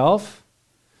yourself?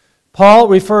 Paul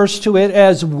refers to it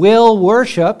as will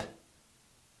worship. Isn't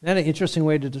that an interesting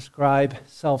way to describe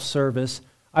self-service?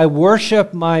 I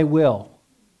worship my will.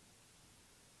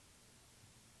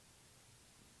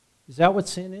 Is that what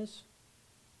sin is?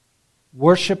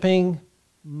 Worshiping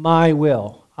my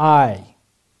will. I.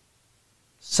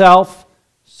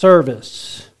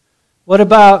 Self-service. What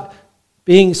about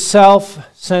being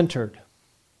self-centered?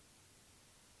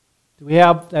 Do we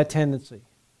have that tendency?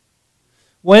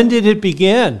 When did it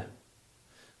begin?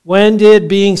 When did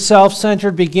being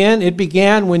self-centered begin? It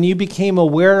began when you became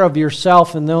aware of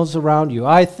yourself and those around you.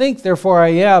 I think, therefore I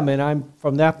am, and I'm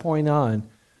from that point on.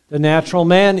 The natural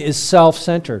man is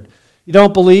self-centered. You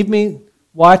don't believe me?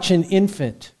 Watch an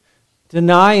infant.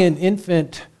 Deny an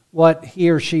infant what he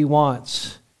or she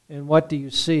wants. And what do you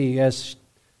see as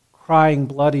crying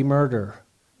bloody murder,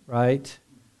 right?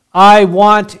 I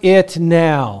want it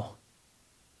now.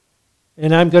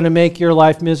 And I'm going to make your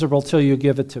life miserable till you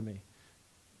give it to me.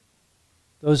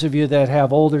 Those of you that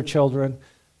have older children,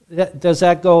 does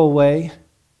that go away?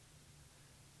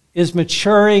 Is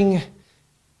maturing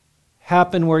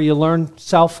happen where you learn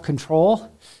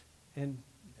self-control? And,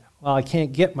 well, I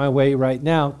can't get my way right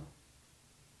now.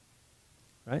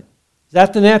 Right? Is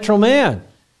that the natural man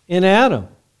in Adam?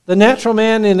 The natural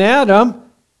man in Adam,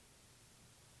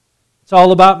 it's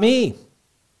all about me.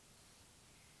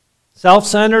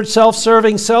 Self-centered,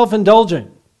 self-serving,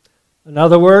 self-indulgent. In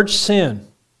other words, sin.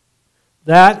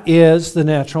 That is the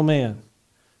natural man.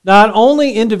 Not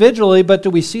only individually, but do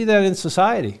we see that in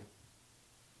society?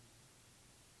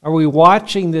 Are we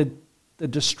watching the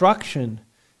destruction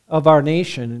of our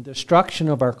nation and destruction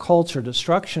of our culture,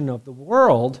 destruction of the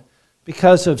world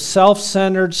because of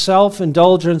self-centered,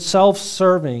 self-indulgent,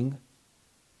 self-serving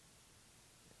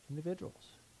individuals?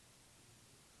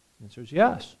 The answer is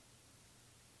yes.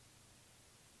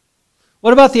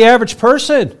 What about the average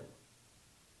person?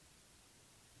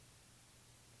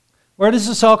 Where does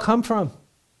this all come from?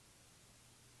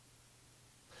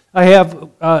 I have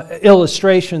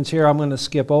illustrations here I'm going to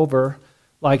skip over,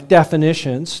 like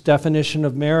definitions. Definition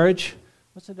of marriage.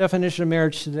 What's the definition of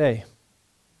marriage today?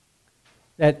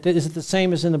 Is it the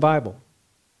same as in the Bible?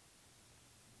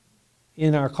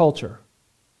 In our culture?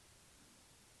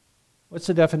 What's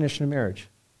the definition of marriage?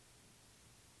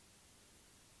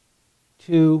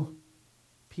 Two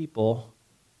people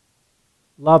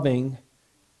loving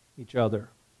each other,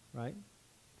 right?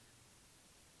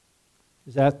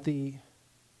 Is that the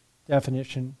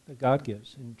definition that God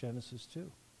gives in Genesis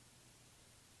 2?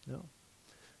 No.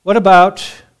 What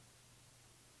about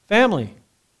family?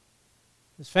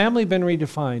 Has family been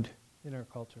redefined in our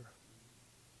culture?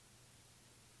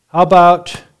 How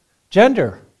about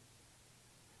gender?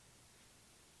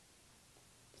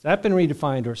 Has that been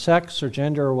redefined, or sex or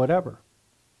gender or whatever?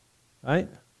 Right?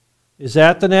 Is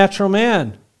that the natural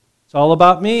man? It's all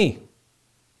about me.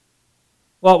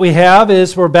 What we have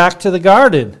is we're back to the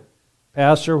garden.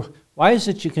 Pastor, why is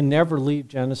it you can never leave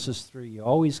Genesis 3? You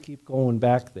always keep going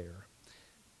back there.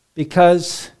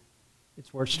 Because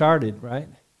it's where it started, right?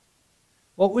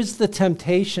 What was the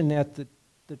temptation at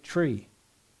the tree?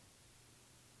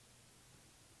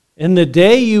 In the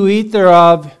day you eat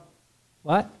thereof,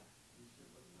 what?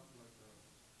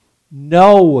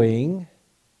 Knowing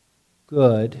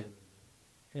good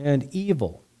and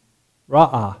evil.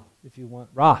 Ra'ah, if you want.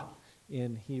 Ra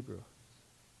in Hebrew.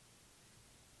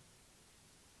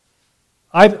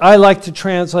 I like to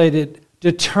translate it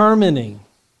determining,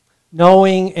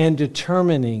 knowing and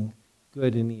determining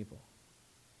good and evil.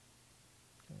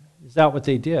 Is that what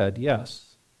they did?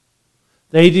 Yes.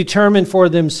 They determined for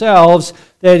themselves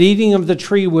that eating of the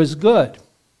tree was good.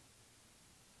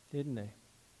 Didn't they?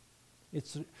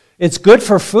 It's good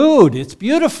for food. It's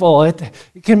beautiful. It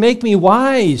can make me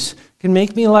wise. It can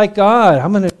make me like God.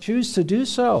 I'm going to choose to do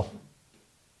so.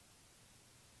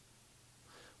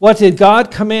 What did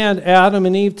God command Adam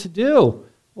and Eve to do?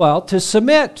 Well, to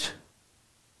submit.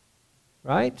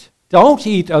 Right? Don't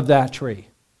eat of that tree.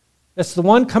 That's the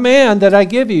one command that I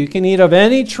give you. You can eat of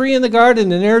any tree in the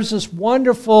garden, and there's this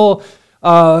wonderful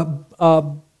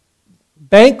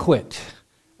banquet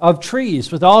of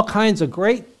trees with all kinds of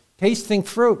great tasting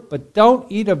fruit, but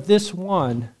don't eat of this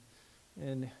one.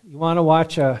 And you want to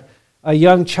watch a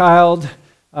young child,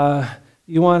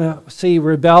 you want to see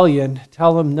rebellion,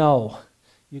 tell them no.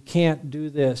 You can't do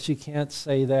this, you can't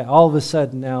say that. All of a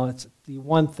sudden now it's the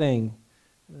one thing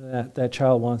that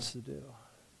child wants to do.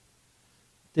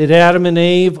 Did Adam and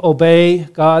Eve obey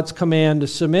God's command to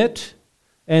submit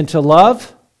and to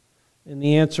love? And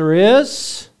the answer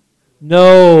is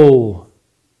no.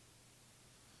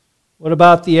 What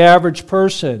about the average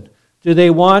person? Do they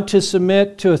want to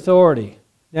submit to authority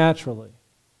naturally?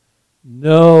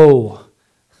 No.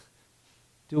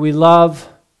 Do we love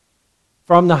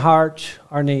from the heart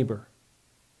our neighbor?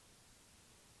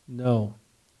 No.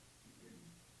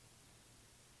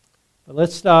 But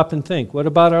let's stop and think. What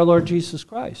about our Lord Jesus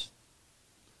Christ?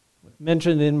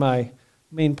 Mentioned in my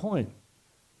main point.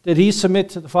 Did he submit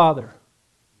to the Father?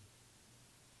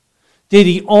 Did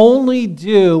he only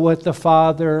do what the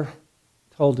Father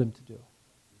told him to do?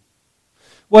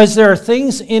 Was there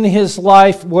things in his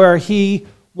life where he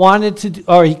wanted to do,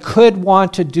 or he could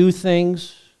want to do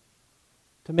things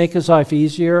to make his life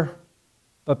easier,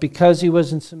 but because he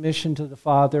was in submission to the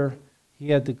Father, he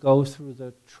had to go through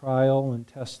the trial and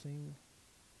testing?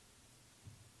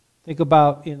 Think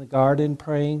about in the garden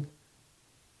praying,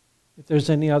 if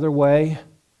there's any other way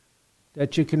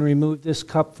that you can remove this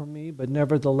cup from me, but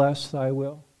nevertheless thy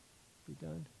will be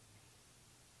done.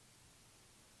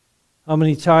 How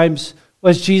many times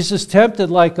was Jesus tempted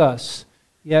like us,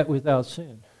 yet without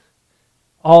sin?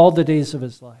 All the days of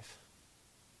his life.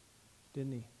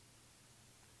 Didn't he?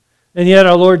 And yet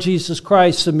our Lord Jesus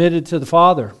Christ submitted to the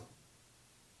Father.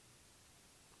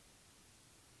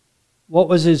 What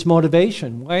was his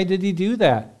motivation? Why did he do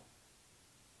that?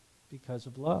 Because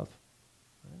of love.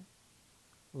 Right?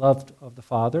 Love of the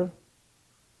Father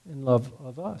and love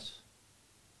of us.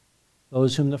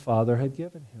 Those whom the Father had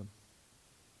given him.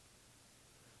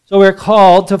 So we're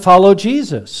called to follow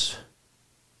Jesus.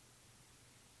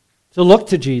 To look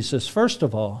to Jesus, first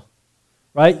of all.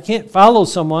 Right? You can't follow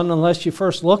someone unless you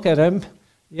first look at him.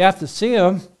 You have to see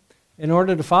him in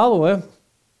order to follow him.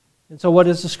 And so what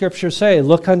does the Scripture say?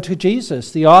 Look unto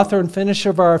Jesus, the author and finisher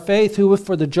of our faith, who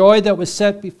for the joy that was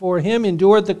set before him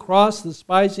endured the cross,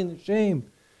 despising the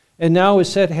shame, and now is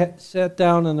set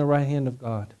down on the right hand of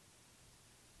God.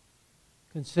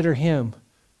 Consider him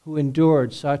who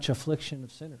endured such affliction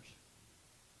of sinners,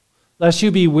 lest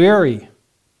you be weary.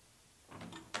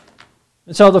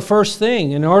 And so the first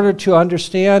thing, in order to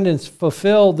understand and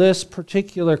fulfill this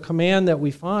particular command that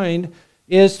we find,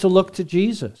 is to look to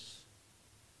Jesus.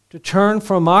 To turn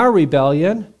from our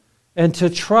rebellion and to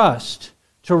trust,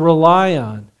 to rely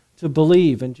on, to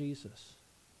believe in Jesus.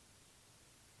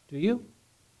 Do you?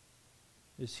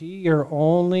 Is he your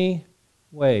only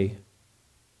way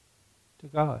to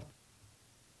God?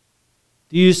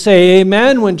 Do you say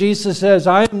amen when Jesus says,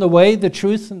 I am the way, the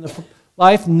truth, and the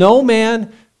life? No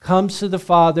man comes to the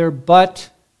Father but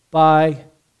by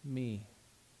me.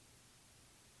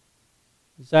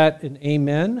 Is that an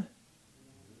amen?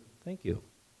 Thank you.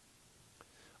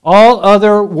 All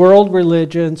other world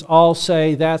religions all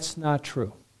say that's not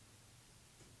true.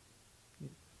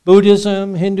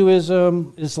 Buddhism,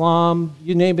 Hinduism, Islam,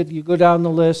 you name it, you go down the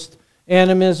list.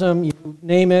 Animism, you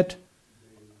name it.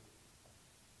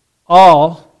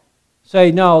 All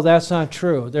say, no, that's not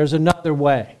true. There's another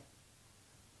way.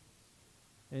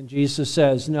 And Jesus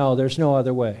says, no, there's no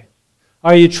other way.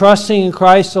 Are you trusting in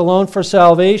Christ alone for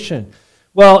salvation?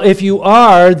 Well, if you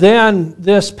are, then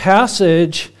this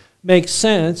passage makes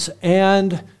sense,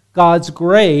 and God's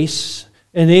grace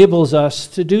enables us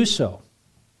to do so.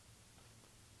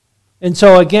 And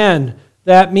so again,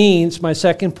 that means, my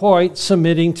second point,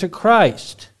 submitting to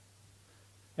Christ.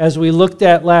 As we looked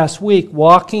at last week,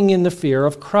 walking in the fear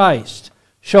of Christ,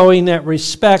 showing that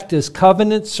respect as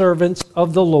covenant servants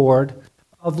of the Lord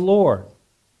of Lords.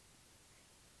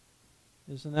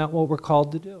 Isn't that what we're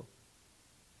called to do?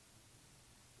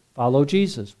 Follow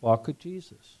Jesus, walk with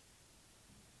Jesus.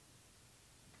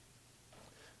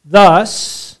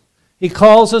 Thus, he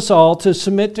calls us all to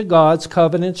submit to God's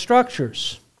covenant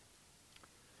structures.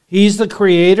 He's the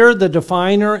creator, the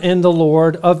definer, and the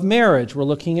Lord of marriage. We're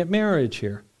looking at marriage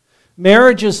here.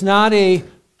 Marriage is not a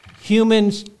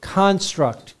human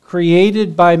construct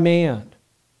created by man.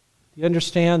 Do you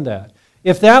understand that?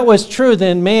 If that was true,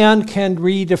 then man can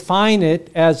redefine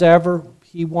it as ever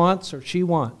he wants or she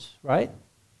wants, right?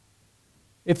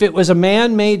 If it was a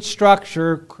man-made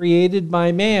structure created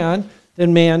by man,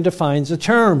 then man defines the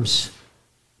terms.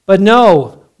 But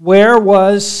no, where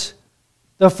was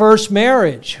the first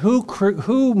marriage? Who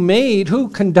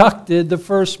conducted the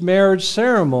first marriage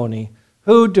ceremony?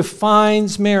 Who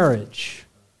defines marriage?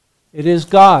 It is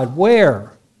God.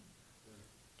 Where?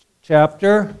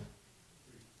 Chapter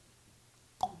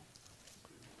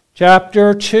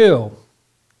 2.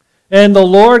 And the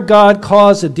Lord God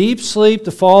caused a deep sleep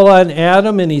to fall on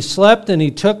Adam, and he slept, and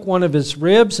he took one of his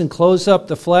ribs and closed up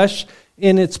the flesh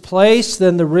in its place.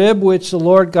 Then the rib which the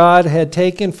Lord God had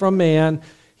taken from man,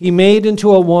 he made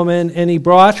into a woman, and he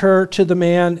brought her to the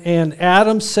man. And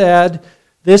Adam said,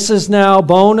 This is now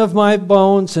bone of my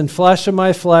bones and flesh of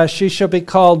my flesh. She shall be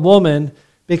called woman,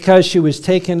 because she was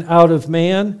taken out of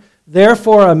man.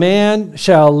 Therefore a man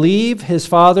shall leave his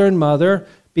father and mother,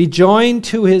 be joined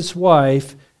to his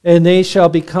wife, and they shall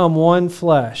become one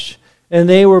flesh. And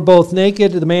they were both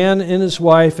naked, the man and his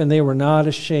wife, and they were not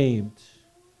ashamed.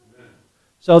 Amen.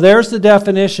 So there's the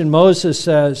definition. Moses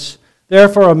says,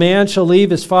 Therefore a man shall leave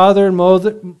his father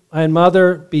and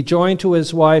mother, be joined to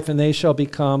his wife, and they shall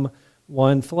become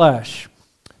one flesh.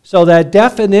 So that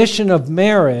definition of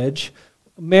marriage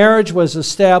was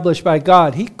established by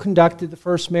God. He conducted the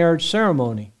first marriage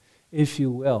ceremony, if you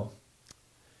will.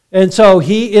 And so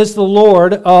he is the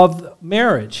Lord of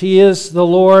marriage. He is the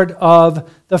Lord of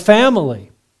the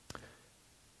family.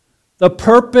 The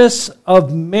purpose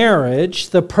of marriage,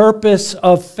 the purpose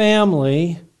of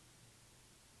family,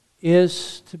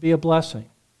 is to be a blessing.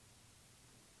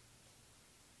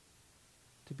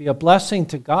 To be a blessing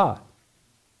to God.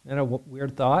 Isn't that a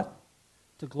weird thought?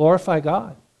 To glorify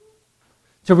God.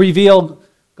 To reveal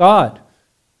God.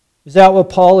 Is that what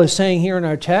Paul is saying here in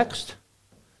our text?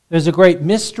 There's a great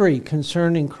mystery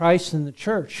concerning Christ and the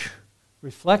church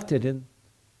reflected in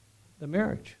the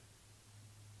marriage.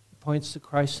 It points to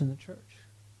Christ and the church.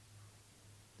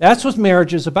 That's what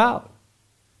marriage is about.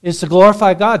 It's to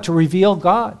glorify God, to reveal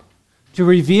God, to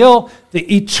reveal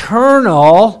the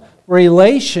eternal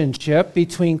relationship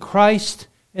between Christ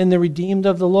and the redeemed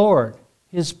of the Lord,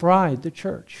 his bride, the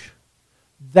church.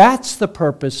 That's the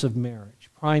purpose of marriage,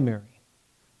 primary,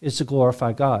 is to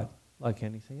glorify God like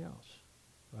anything else.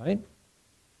 Right?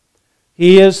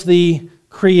 He is the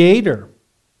creator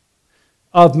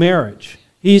of marriage.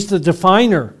 He's the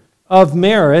definer of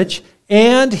marriage,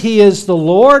 and he is the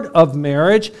Lord of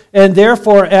marriage, and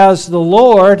therefore as the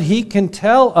Lord, he can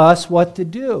tell us what to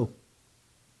do.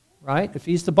 Right? If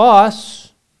he's the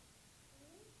boss,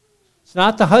 it's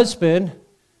not the husband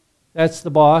that's the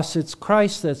boss, it's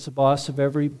Christ that's the boss of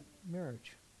every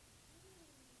marriage.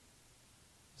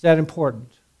 Is that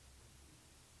important?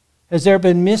 Has there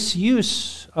been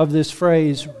misuse of this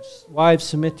phrase, wives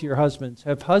submit to your husbands?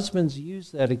 Have husbands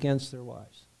used that against their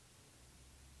wives?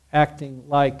 Acting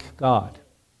like God?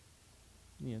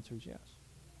 The answer is yes.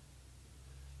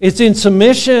 It's in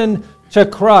submission to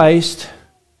Christ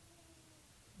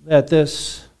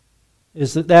that's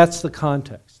the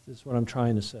context, is what I'm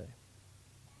trying to say.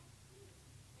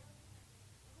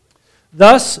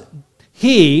 Thus,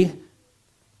 he,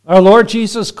 our Lord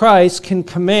Jesus Christ, can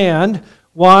command,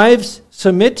 wives,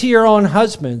 submit to your own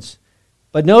husbands,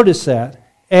 but notice that,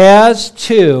 as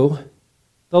to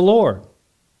the Lord.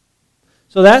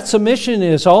 So that submission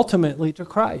is ultimately to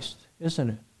Christ,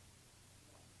 isn't it?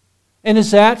 And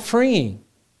is that freeing?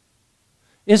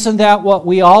 Isn't that what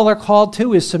we all are called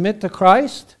to, is submit to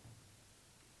Christ?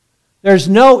 There's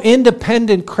no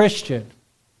independent Christian.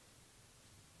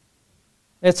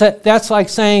 That's like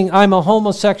saying, I'm a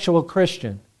homosexual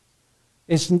Christian.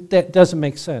 That doesn't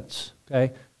make sense.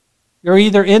 Okay? You're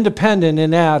either independent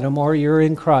in Adam or you're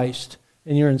in Christ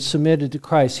and you're submitted to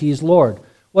Christ. He's Lord.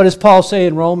 What does Paul say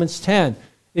in Romans 10?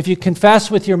 If you confess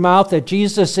with your mouth that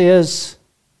Jesus is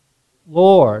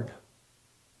Lord,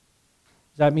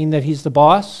 does that mean that he's the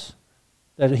boss?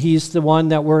 That he's the one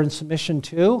that we're in submission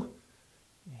to?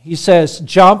 He says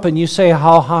jump and you say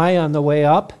how high on the way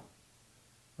up?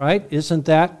 Right? Isn't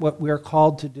that what we're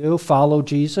called to do? Follow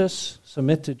Jesus,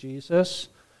 submit to Jesus.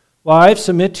 Wives,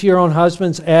 submit to your own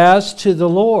husbands as to the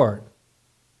Lord.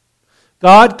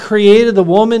 God created the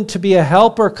woman to be a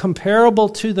helper comparable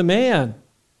to the man.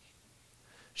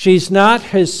 She's not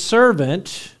his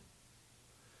servant.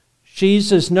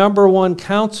 She's his number one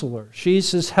counselor.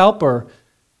 She's his helper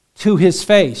to his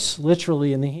face,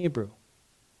 literally in the Hebrew,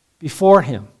 before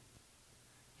him.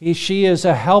 She is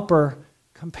a helper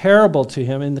comparable to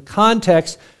him. In the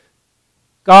context,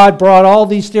 God brought all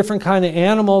these different kind of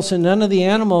animals, and none of the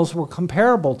animals were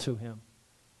comparable to him.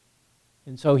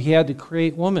 And so he had to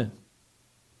create woman.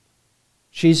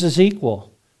 She's his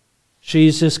equal.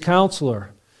 She's his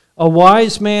counselor. A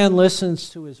wise man listens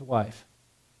to his wife.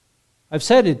 I've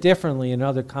said it differently in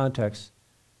other contexts.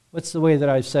 What's the way that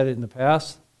I've said it in the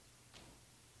past?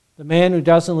 The man who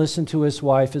doesn't listen to his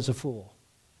wife is a fool.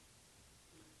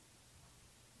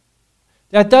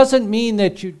 That doesn't mean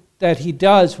that you that he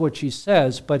does what she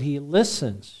says, but he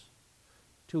listens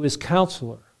to his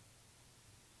counselor.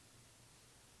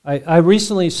 I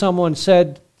recently, someone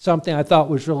said something I thought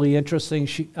was really interesting.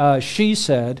 She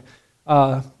said,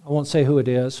 I won't say who it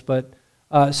is, but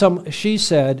she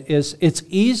said, it's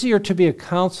easier to be a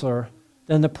counselor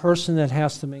than the person that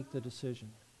has to make the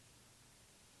decision.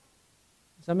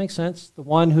 Does that make sense? The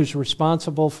one who's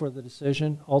responsible for the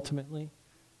decision, ultimately.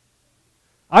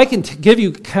 I can give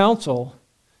you counsel.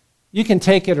 You can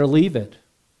take it or leave it.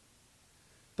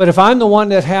 But if I'm the one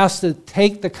that has to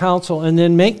take the counsel and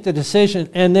then make the decision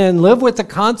and then live with the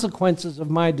consequences of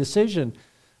my decision,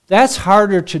 that's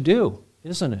harder to do,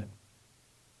 isn't it?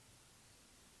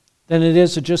 Than it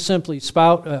is to just simply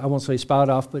I won't say spout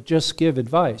off, but just give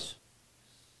advice.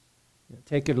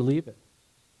 Take it or leave it.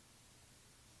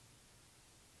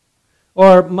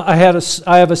 Or I have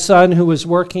a son who was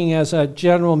working as a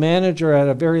general manager at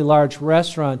a very large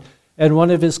restaurant, and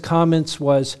one of his comments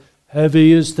was,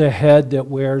 "Heavy is the head that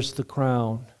wears the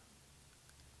crown."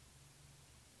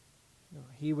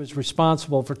 He was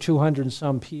responsible for 200 and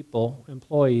some people,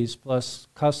 employees plus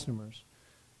customers,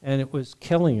 and it was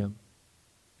killing him.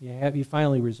 He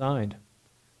finally resigned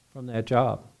from that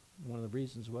job. One of the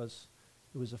reasons was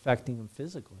it was affecting him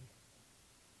physically.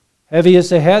 Heavy is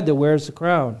the head that wears the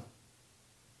crown.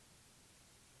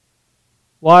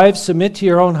 Wives, submit to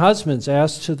your own husbands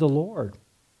as to the Lord.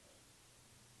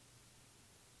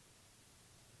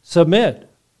 Submit,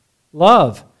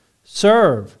 love,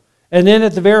 serve. And then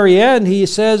at the very end, he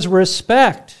says,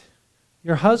 respect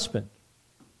your husband.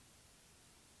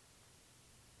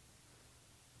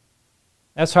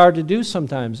 That's hard to do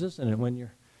sometimes, isn't it?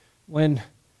 When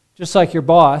just like your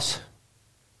boss,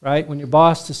 right? When your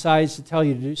boss decides to tell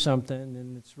you to do something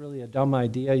and it's really a dumb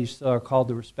idea, you still are called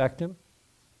to respect him,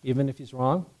 even if he's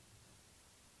wrong.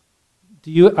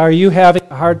 Are you having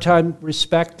a hard time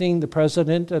respecting the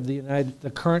president of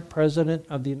the current president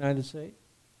of the United States?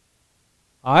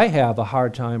 I have a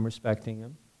hard time respecting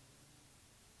him.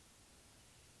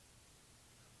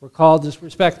 We're called to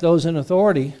respect those in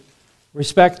authority,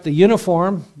 respect the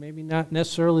uniform, maybe not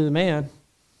necessarily the man.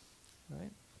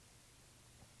 Right?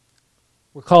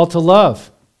 We're called to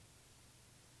love.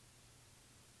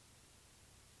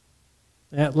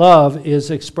 That love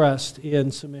is expressed in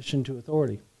submission to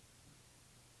authority.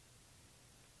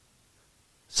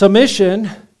 Submission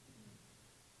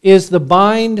is the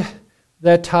bind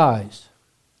that ties.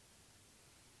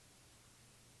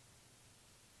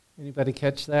 Anybody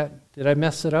catch that? Did I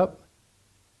mess it up?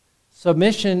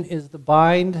 Submission is the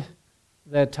bind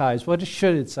that ties. What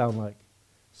should it sound like?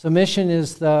 Submission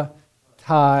is the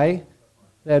tie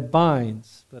that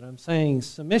binds. But I'm saying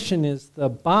submission is the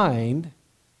bind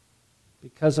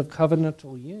because of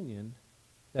covenantal union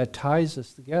that ties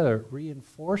us together,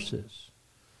 reinforces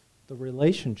the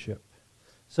relationship.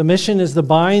 Submission is the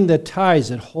bind that ties,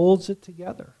 it holds it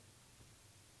together.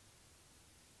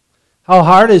 How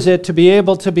hard is it to be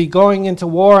able to be going into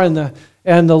war and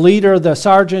the leader, the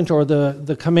sergeant or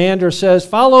the commander says,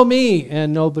 "Follow me,"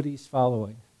 and nobody's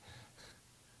following.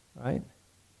 Right?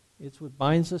 It's what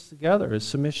binds us together is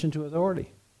submission to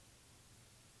authority.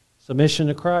 Submission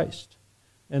to Christ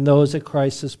and those that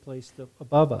Christ has placed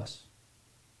above us.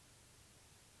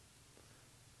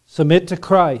 Submit to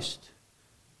Christ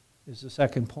is the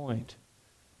second point.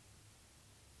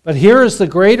 But here is the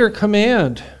greater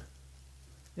command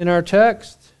in our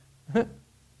text.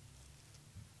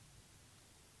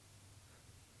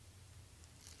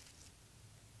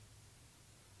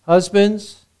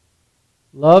 Husbands,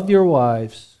 love your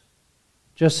wives,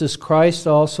 just as Christ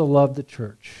also loved the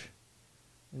church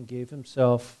and gave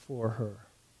himself for her.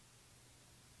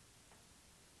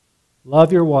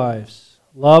 Love your wives.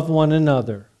 Love one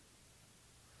another.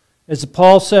 As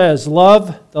Paul says,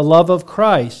 love, the love of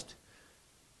Christ,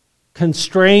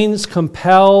 constrains,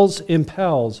 compels,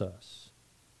 impels us.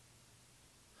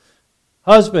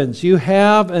 Husbands, you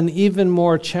have an even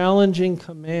more challenging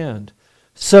command.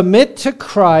 Submit to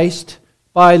Christ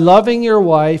by loving your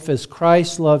wife as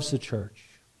Christ loves the church.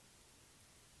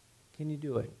 Can you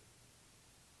do it?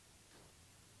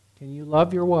 Can you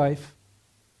love your wife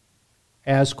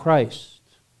as Christ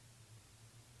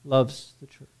loves the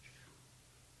church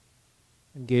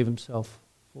and gave himself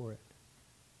for it?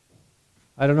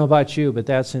 I don't know about you, but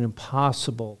that's an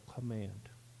impossible command.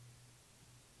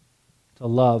 To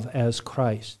love as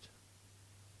Christ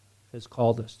has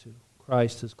called us to.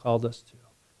 Christ has called us to.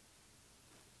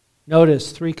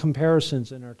 Notice three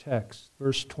comparisons in our text.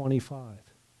 Verse 25.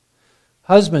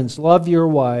 Husbands, love your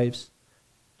wives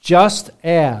just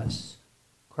as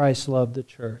Christ loved the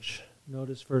church.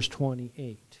 Notice verse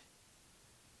 28.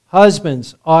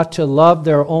 Husbands ought to love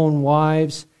their own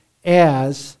wives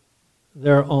as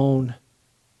their own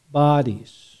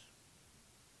bodies.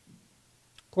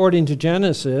 According to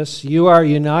Genesis, you are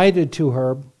united to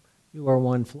her, you are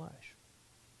one flesh.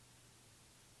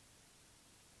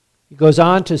 He goes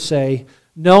on to say,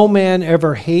 no man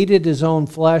ever hated his own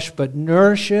flesh, but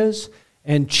nourishes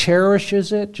and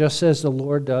cherishes it, just as the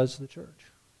Lord does the church.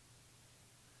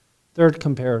 Third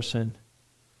comparison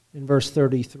in verse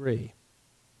 33.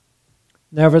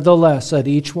 Nevertheless, let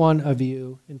each one of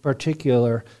you in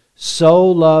particular so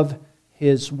love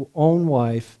his own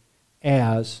wife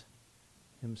as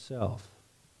himself.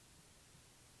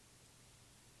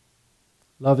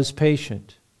 Love is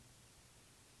patient.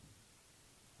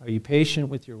 Are you patient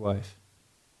with your wife?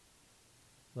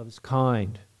 Love is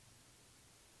kind.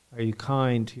 Are you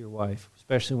kind to your wife,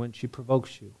 especially when she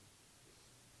provokes you?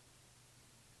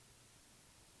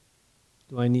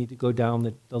 Do I need to go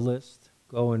down the list?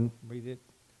 Go and read it,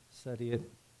 study it.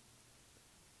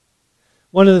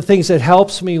 One of the things that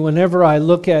helps me whenever I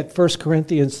look at 1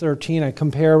 Corinthians 13, I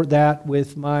compare that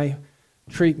with my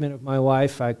treatment of my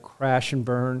wife. I crash and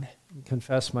burn and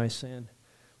confess my sin.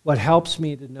 What helps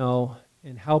me to know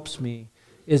and helps me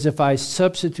is if I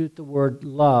substitute the word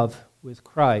love with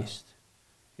Christ.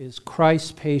 Is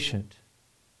Christ patient?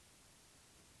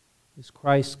 Is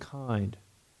Christ kind?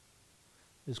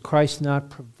 Is Christ not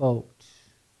provoked?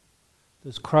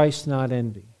 Does Christ not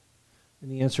envy?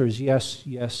 And the answer is yes,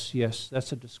 yes, yes.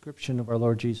 That's a description of our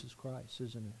Lord Jesus Christ,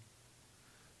 isn't it?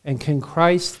 And can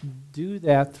Christ do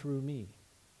that through me?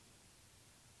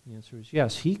 The answer is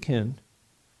yes, he can.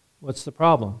 What's the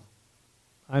problem?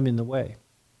 I'm in the way.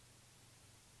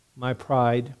 My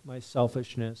pride, my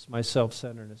selfishness, my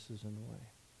self-centeredness is in the way.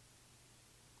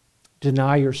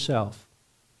 Deny yourself.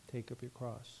 Take up your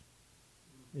cross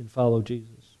and follow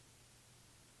Jesus.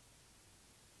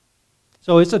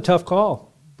 So it's a tough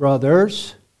call,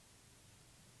 brothers.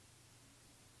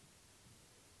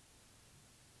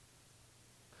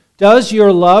 Does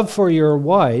your love for your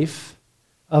wife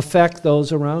affect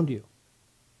those around you?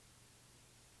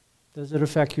 Does it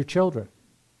affect your children?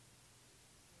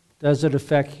 Does it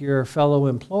affect your fellow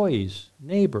employees,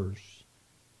 neighbors?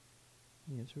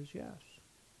 The answer is yes.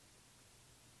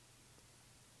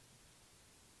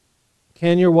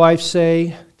 Can your wife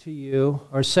say to you,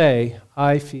 or say,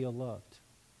 I feel loved?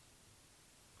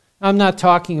 I'm not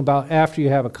talking about after you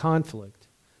have a conflict,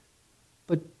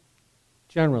 but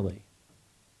generally.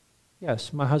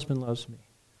 Yes, my husband loves me.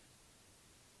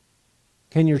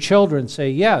 Can your children say,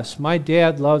 yes, my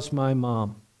dad loves my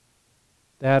mom?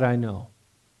 That I know.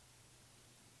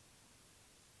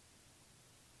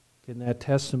 Can that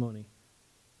testimony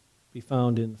be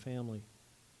found in the family?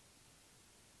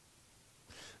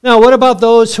 Now, what about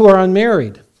those who are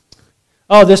unmarried?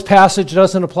 Oh, this passage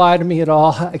doesn't apply to me at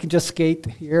all. I can just skate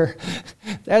here.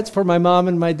 That's for my mom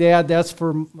and my dad. That's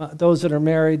for those that are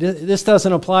married. This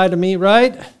doesn't apply to me,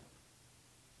 right?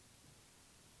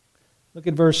 Look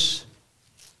at verse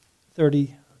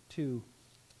 32.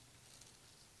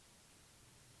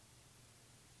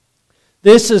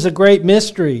 This is a great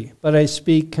mystery, but I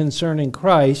speak concerning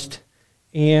Christ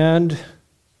and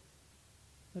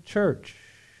the church.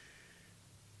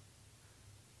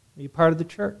 Are you part of the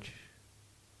church?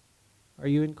 Are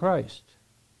you in Christ?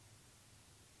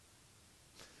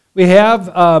 We have,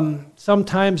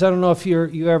 sometimes, I don't know if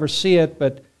you ever see it,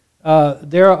 but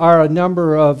there are a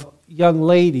number of young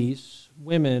ladies,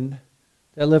 women,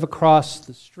 that live across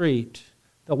the street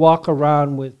that walk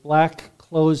around with black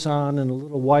clothes on and a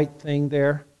little white thing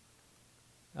there.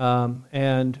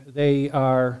 And they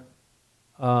are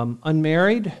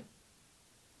unmarried,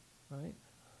 right?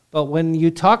 But when you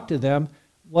talk to them,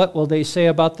 what will they say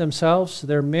about themselves?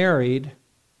 They're married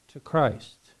to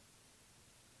Christ.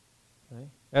 Okay?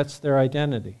 That's their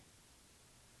identity.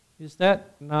 Is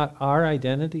that not our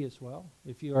identity as well?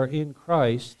 If you are in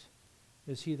Christ,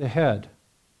 is he the head?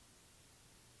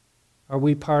 Are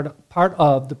we part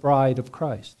of the bride of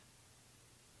Christ?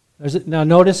 Now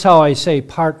notice how I say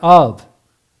part of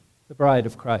the bride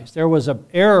of Christ. There was an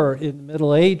error in the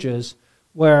Middle Ages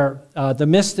where the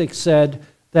mystics said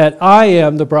that I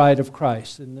am the bride of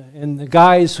Christ. And the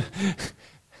guys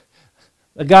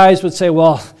would say,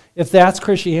 well, if that's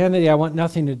Christianity, I want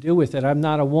nothing to do with it. I'm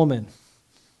not a woman.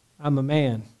 I'm a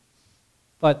man.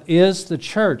 But is the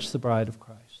church the bride of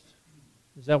Christ?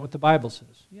 Is that what the Bible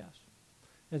says? Yes.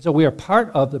 And so we are part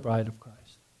of the bride of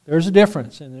Christ. There's a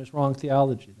difference, and there's wrong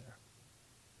theology there.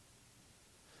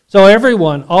 So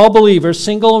everyone, all believers,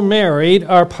 single or married,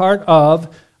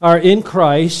 are in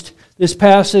Christ. This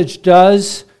passage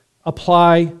does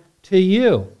apply to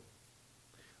you.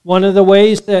 One of the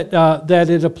ways that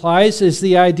it applies is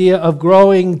the idea of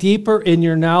growing deeper in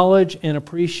your knowledge and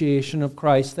appreciation of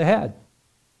Christ the head.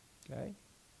 Okay?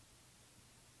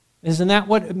 Isn't that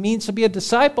what it means to be a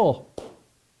disciple?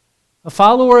 A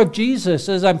follower of Jesus.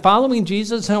 As I'm following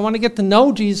Jesus, and I want to get to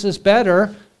know Jesus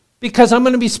better because I'm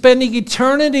going to be spending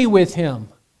eternity with Him.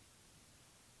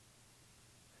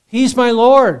 He's my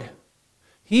Lord.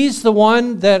 He's the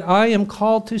one that I am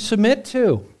called to submit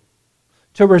to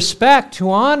respect, to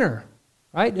honor.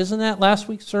 Right? Isn't that last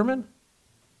week's sermon?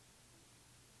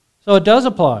 So it does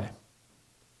apply.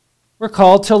 We're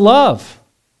called to love,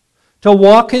 to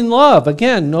walk in love.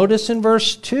 Again, notice in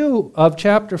verse 2 of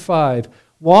chapter 5,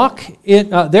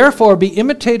 therefore be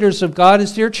imitators of God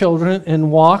as dear children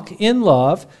and walk in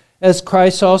love, as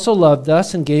Christ also loved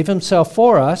us and gave Himself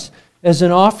for us as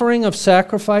an offering of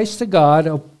sacrifice to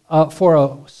God for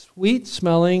a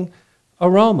sweet-smelling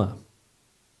aroma.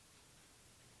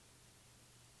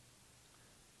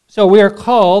 So we are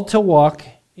called to walk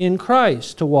in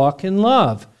Christ, to walk in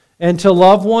love, and to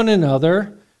love one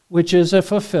another, which is a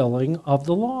fulfilling of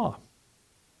the law.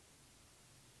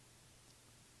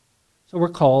 So we're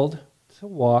called to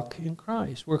walk in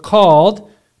Christ. We're called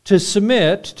to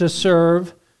submit, to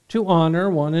serve, to honor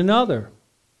one another,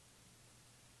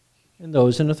 and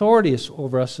those in authority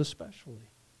over us especially.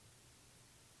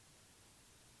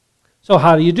 So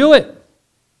how do you do it?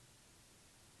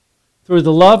 Through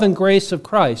the love and grace of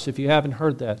Christ. If you haven't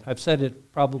heard that, I've said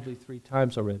it probably 3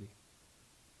 times already.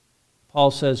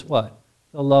 Paul says what?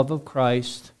 The love of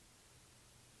Christ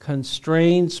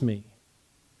constrains me,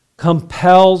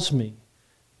 compels me,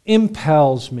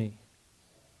 impels me.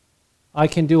 I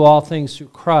can do all things through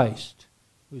Christ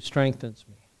who strengthens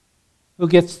me. Who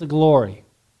gets the glory?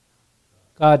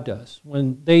 God does.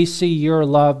 When they see your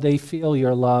love, they feel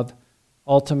your love.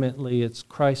 Ultimately, it's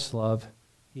Christ's love.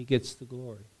 He gets the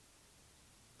glory.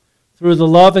 Through the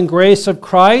love and grace of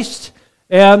Christ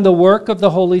and the work of the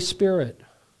Holy Spirit.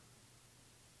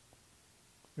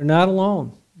 You're not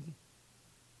alone.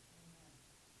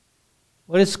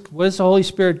 What is the Holy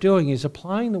Spirit doing? He's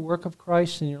applying the work of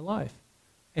Christ in your life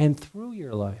and through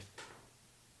your life.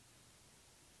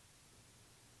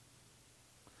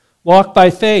 Walk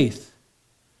by faith,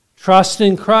 trust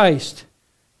in Christ,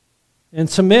 and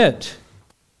submit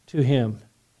to Him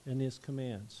and His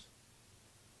commands.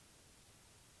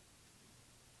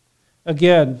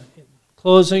 Again,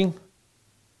 closing,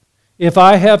 if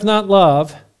I have not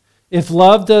love, if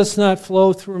love does not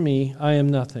flow through me, I am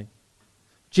nothing.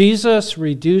 Jesus,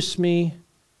 reduce me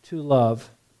to love.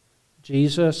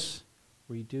 Jesus,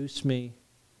 reduce me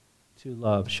to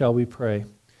love. Shall we pray?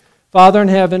 Father in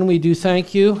heaven, we do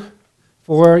thank you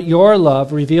for your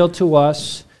love revealed to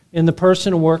us in the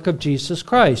person and work of Jesus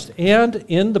Christ and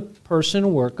in the person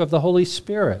and work of the Holy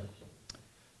Spirit.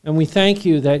 And we thank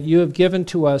you that you have given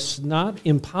to us not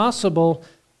impossible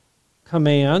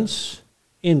commands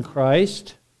in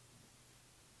Christ.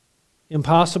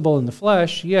 Impossible in the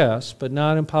flesh, yes, but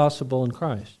not impossible in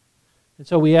Christ. And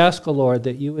so we ask, O Lord,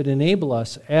 that you would enable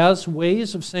us as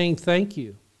ways of saying thank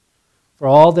you for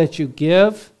all that you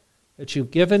give, that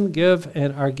you've given, give,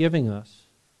 and are giving us.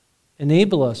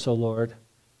 Enable us, O Lord,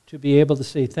 to be able to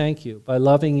say thank you by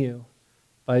loving you,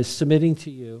 by submitting to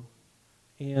you,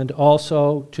 and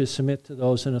also to submit to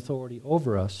those in authority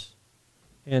over us,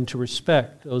 and to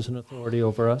respect those in authority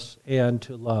over us, and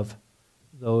to love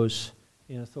those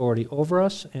in authority over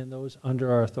us and those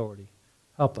under our authority.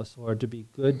 Help us, Lord, to be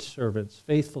good servants,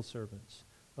 faithful servants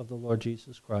of the Lord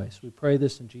Jesus Christ. We pray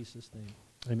this in Jesus' name.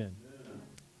 Amen.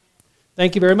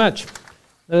 Thank you very much.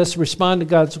 Let us respond to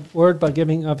God's word by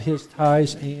giving of His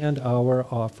tithes and our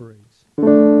offerings.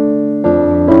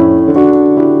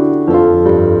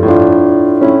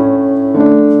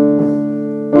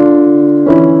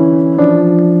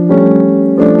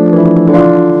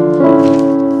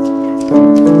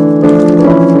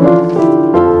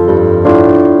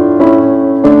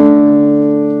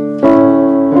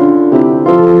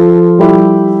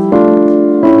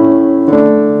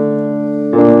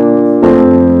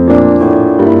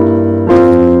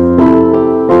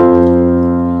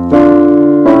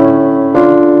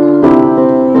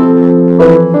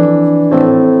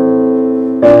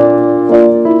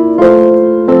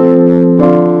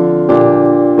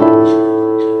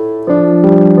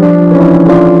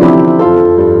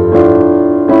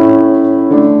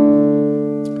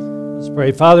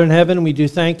 Father in heaven, we do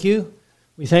thank you.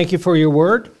 We thank you for your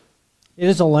word. It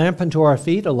is a lamp unto our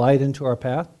feet, a light unto our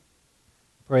path.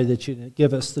 Pray that you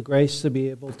give us the grace to be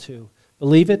able to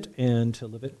believe it and to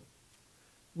live it.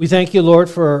 We thank you, Lord,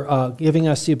 for giving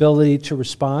us the ability to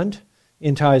respond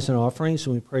in tithes and offerings,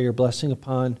 and we pray your blessing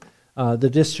upon the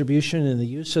distribution and the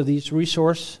use of these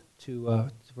resources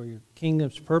for your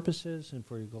kingdom's purposes and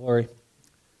for your glory.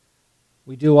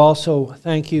 We do also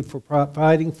thank you for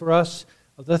providing for us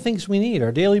of the things we need,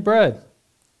 our daily bread.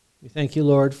 We thank you,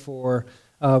 Lord, for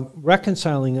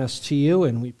reconciling us to you,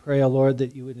 and we pray, O Lord,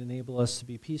 that you would enable us to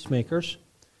be peacemakers,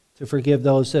 to forgive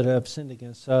those that have sinned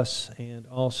against us, and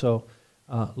also,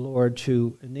 Lord,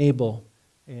 to enable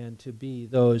and to be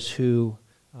those who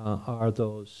are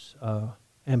those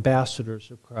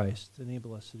ambassadors of Christ.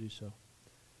 Enable us to do so.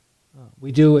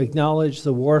 We do acknowledge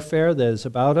the warfare that is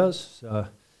about us.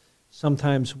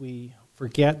 Sometimes we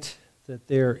forget that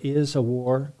there is a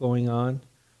war going on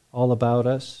all about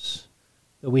us,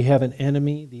 that we have an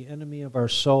enemy, the enemy of our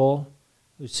soul,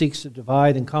 who seeks to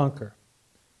divide and conquer.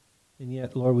 And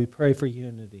yet, Lord, we pray for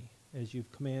unity, as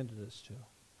you've commanded us to.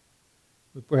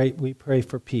 We pray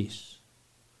for peace,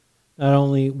 not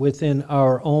only within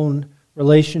our own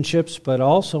relationships, but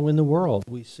also in the world.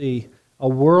 We see a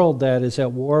world that is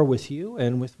at war with you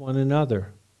and with one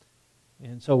another.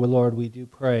 And so, Lord, we do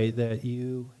pray that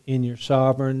you, in your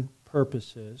sovereign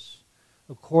purposes,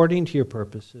 according to your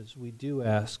purposes, we do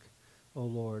ask, O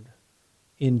Lord,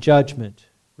 in judgment,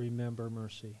 remember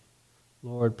mercy.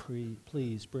 Lord,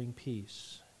 please bring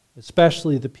peace,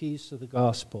 especially the peace of the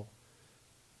gospel,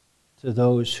 to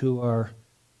those who are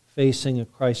facing a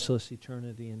Christless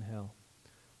eternity in hell.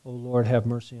 O Lord, have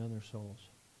mercy on their souls.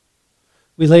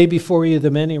 We lay before you the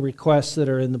many requests that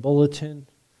are in the bulletin.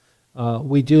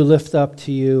 We do lift up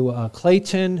to you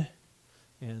Clayton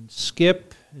and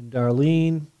Skip and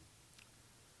Darlene.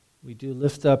 We do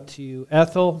lift up to you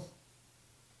Ethel,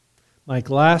 Mike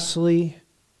Lassley,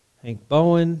 Hank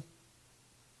Bowen,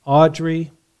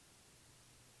 Audrey.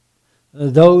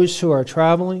 Those who are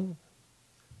traveling,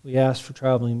 we ask for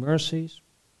traveling mercies.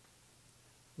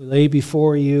 We lay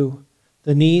before you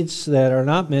the needs that are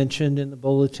not mentioned in the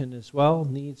bulletin as well,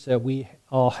 needs that we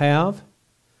all have,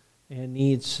 and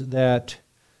needs that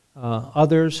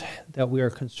others that we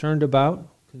are concerned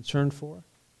for.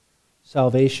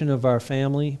 Salvation of our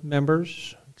family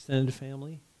members, extended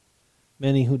family,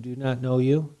 many who do not know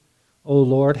you. O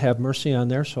Lord, have mercy on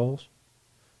their souls.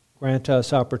 Grant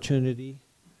us opportunity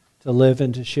to live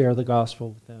and to share the gospel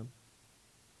with them.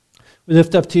 We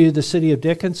lift up to you the city of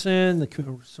Dickinson,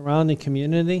 the surrounding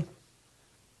community.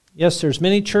 Yes, there's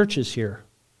many churches here.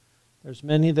 There's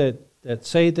many that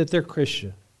say that they're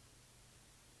Christian,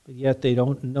 but yet they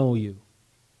don't know you.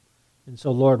 And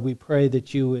so, Lord, we pray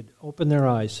that you would open their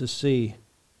eyes to see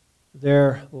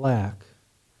their lack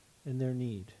and their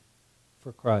need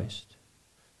for Christ.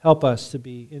 Help us to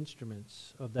be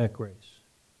instruments of that grace.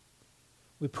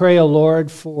 We pray, O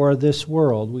Lord, for this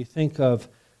world. We think of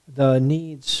the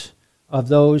needs of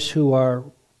those who are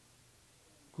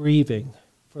grieving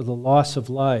for the loss of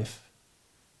life,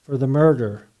 for the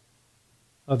murder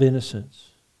of innocents,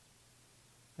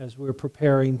 as we're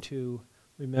preparing to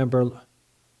remember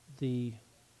the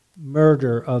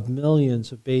murder of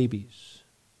millions of babies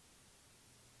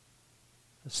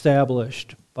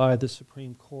established by the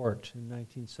Supreme Court in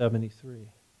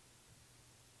 1973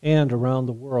 and around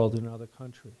the world in other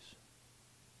countries.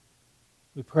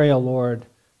 We pray, O Lord,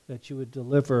 that you would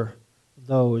deliver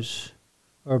those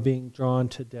who are being drawn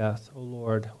to death. O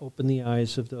Lord, open the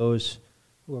eyes of those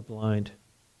who are blind.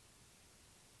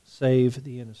 Save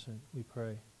the innocent, we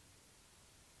pray.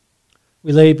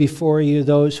 We lay before you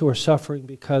those who are suffering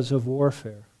because of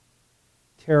warfare,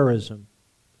 terrorism.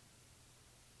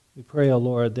 We pray, O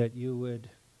Lord, that you would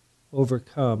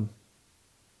overcome,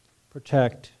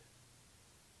 protect,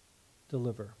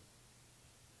 deliver.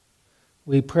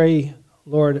 We pray,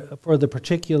 Lord, for the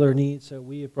particular needs that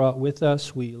we have brought with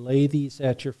us. We lay these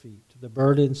at your feet. The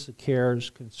burdens, the cares,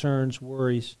 concerns,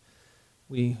 worries.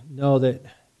 We know that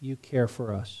you care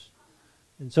for us.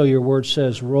 And so your word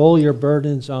says, roll your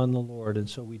burdens on the Lord. And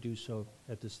so we do so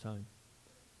at this time.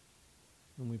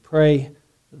 And we pray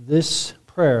this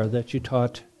prayer that you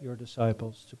taught your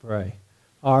disciples to pray.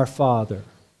 Our Father,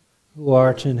 who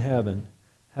art in heaven,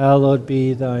 hallowed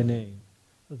be thy name.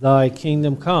 Thy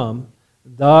kingdom come,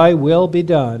 thy will be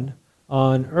done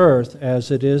on earth as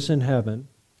it is in heaven.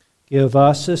 Give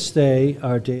us this day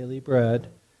our daily bread,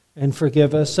 and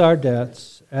forgive us our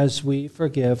debts as we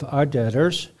forgive our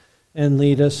debtors. And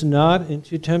lead us not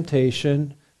into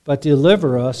temptation, but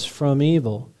deliver us from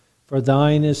evil. For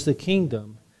thine is the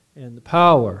kingdom, and the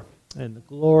power, and the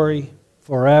glory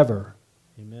forever.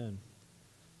 Amen.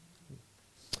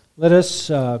 Let us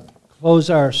close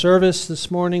our service this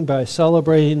morning by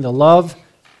celebrating the love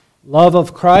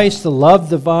of Christ, the love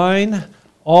divine,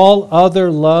 all other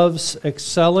loves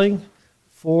excelling,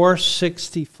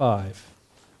 465.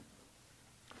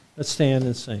 Let's stand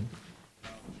and sing.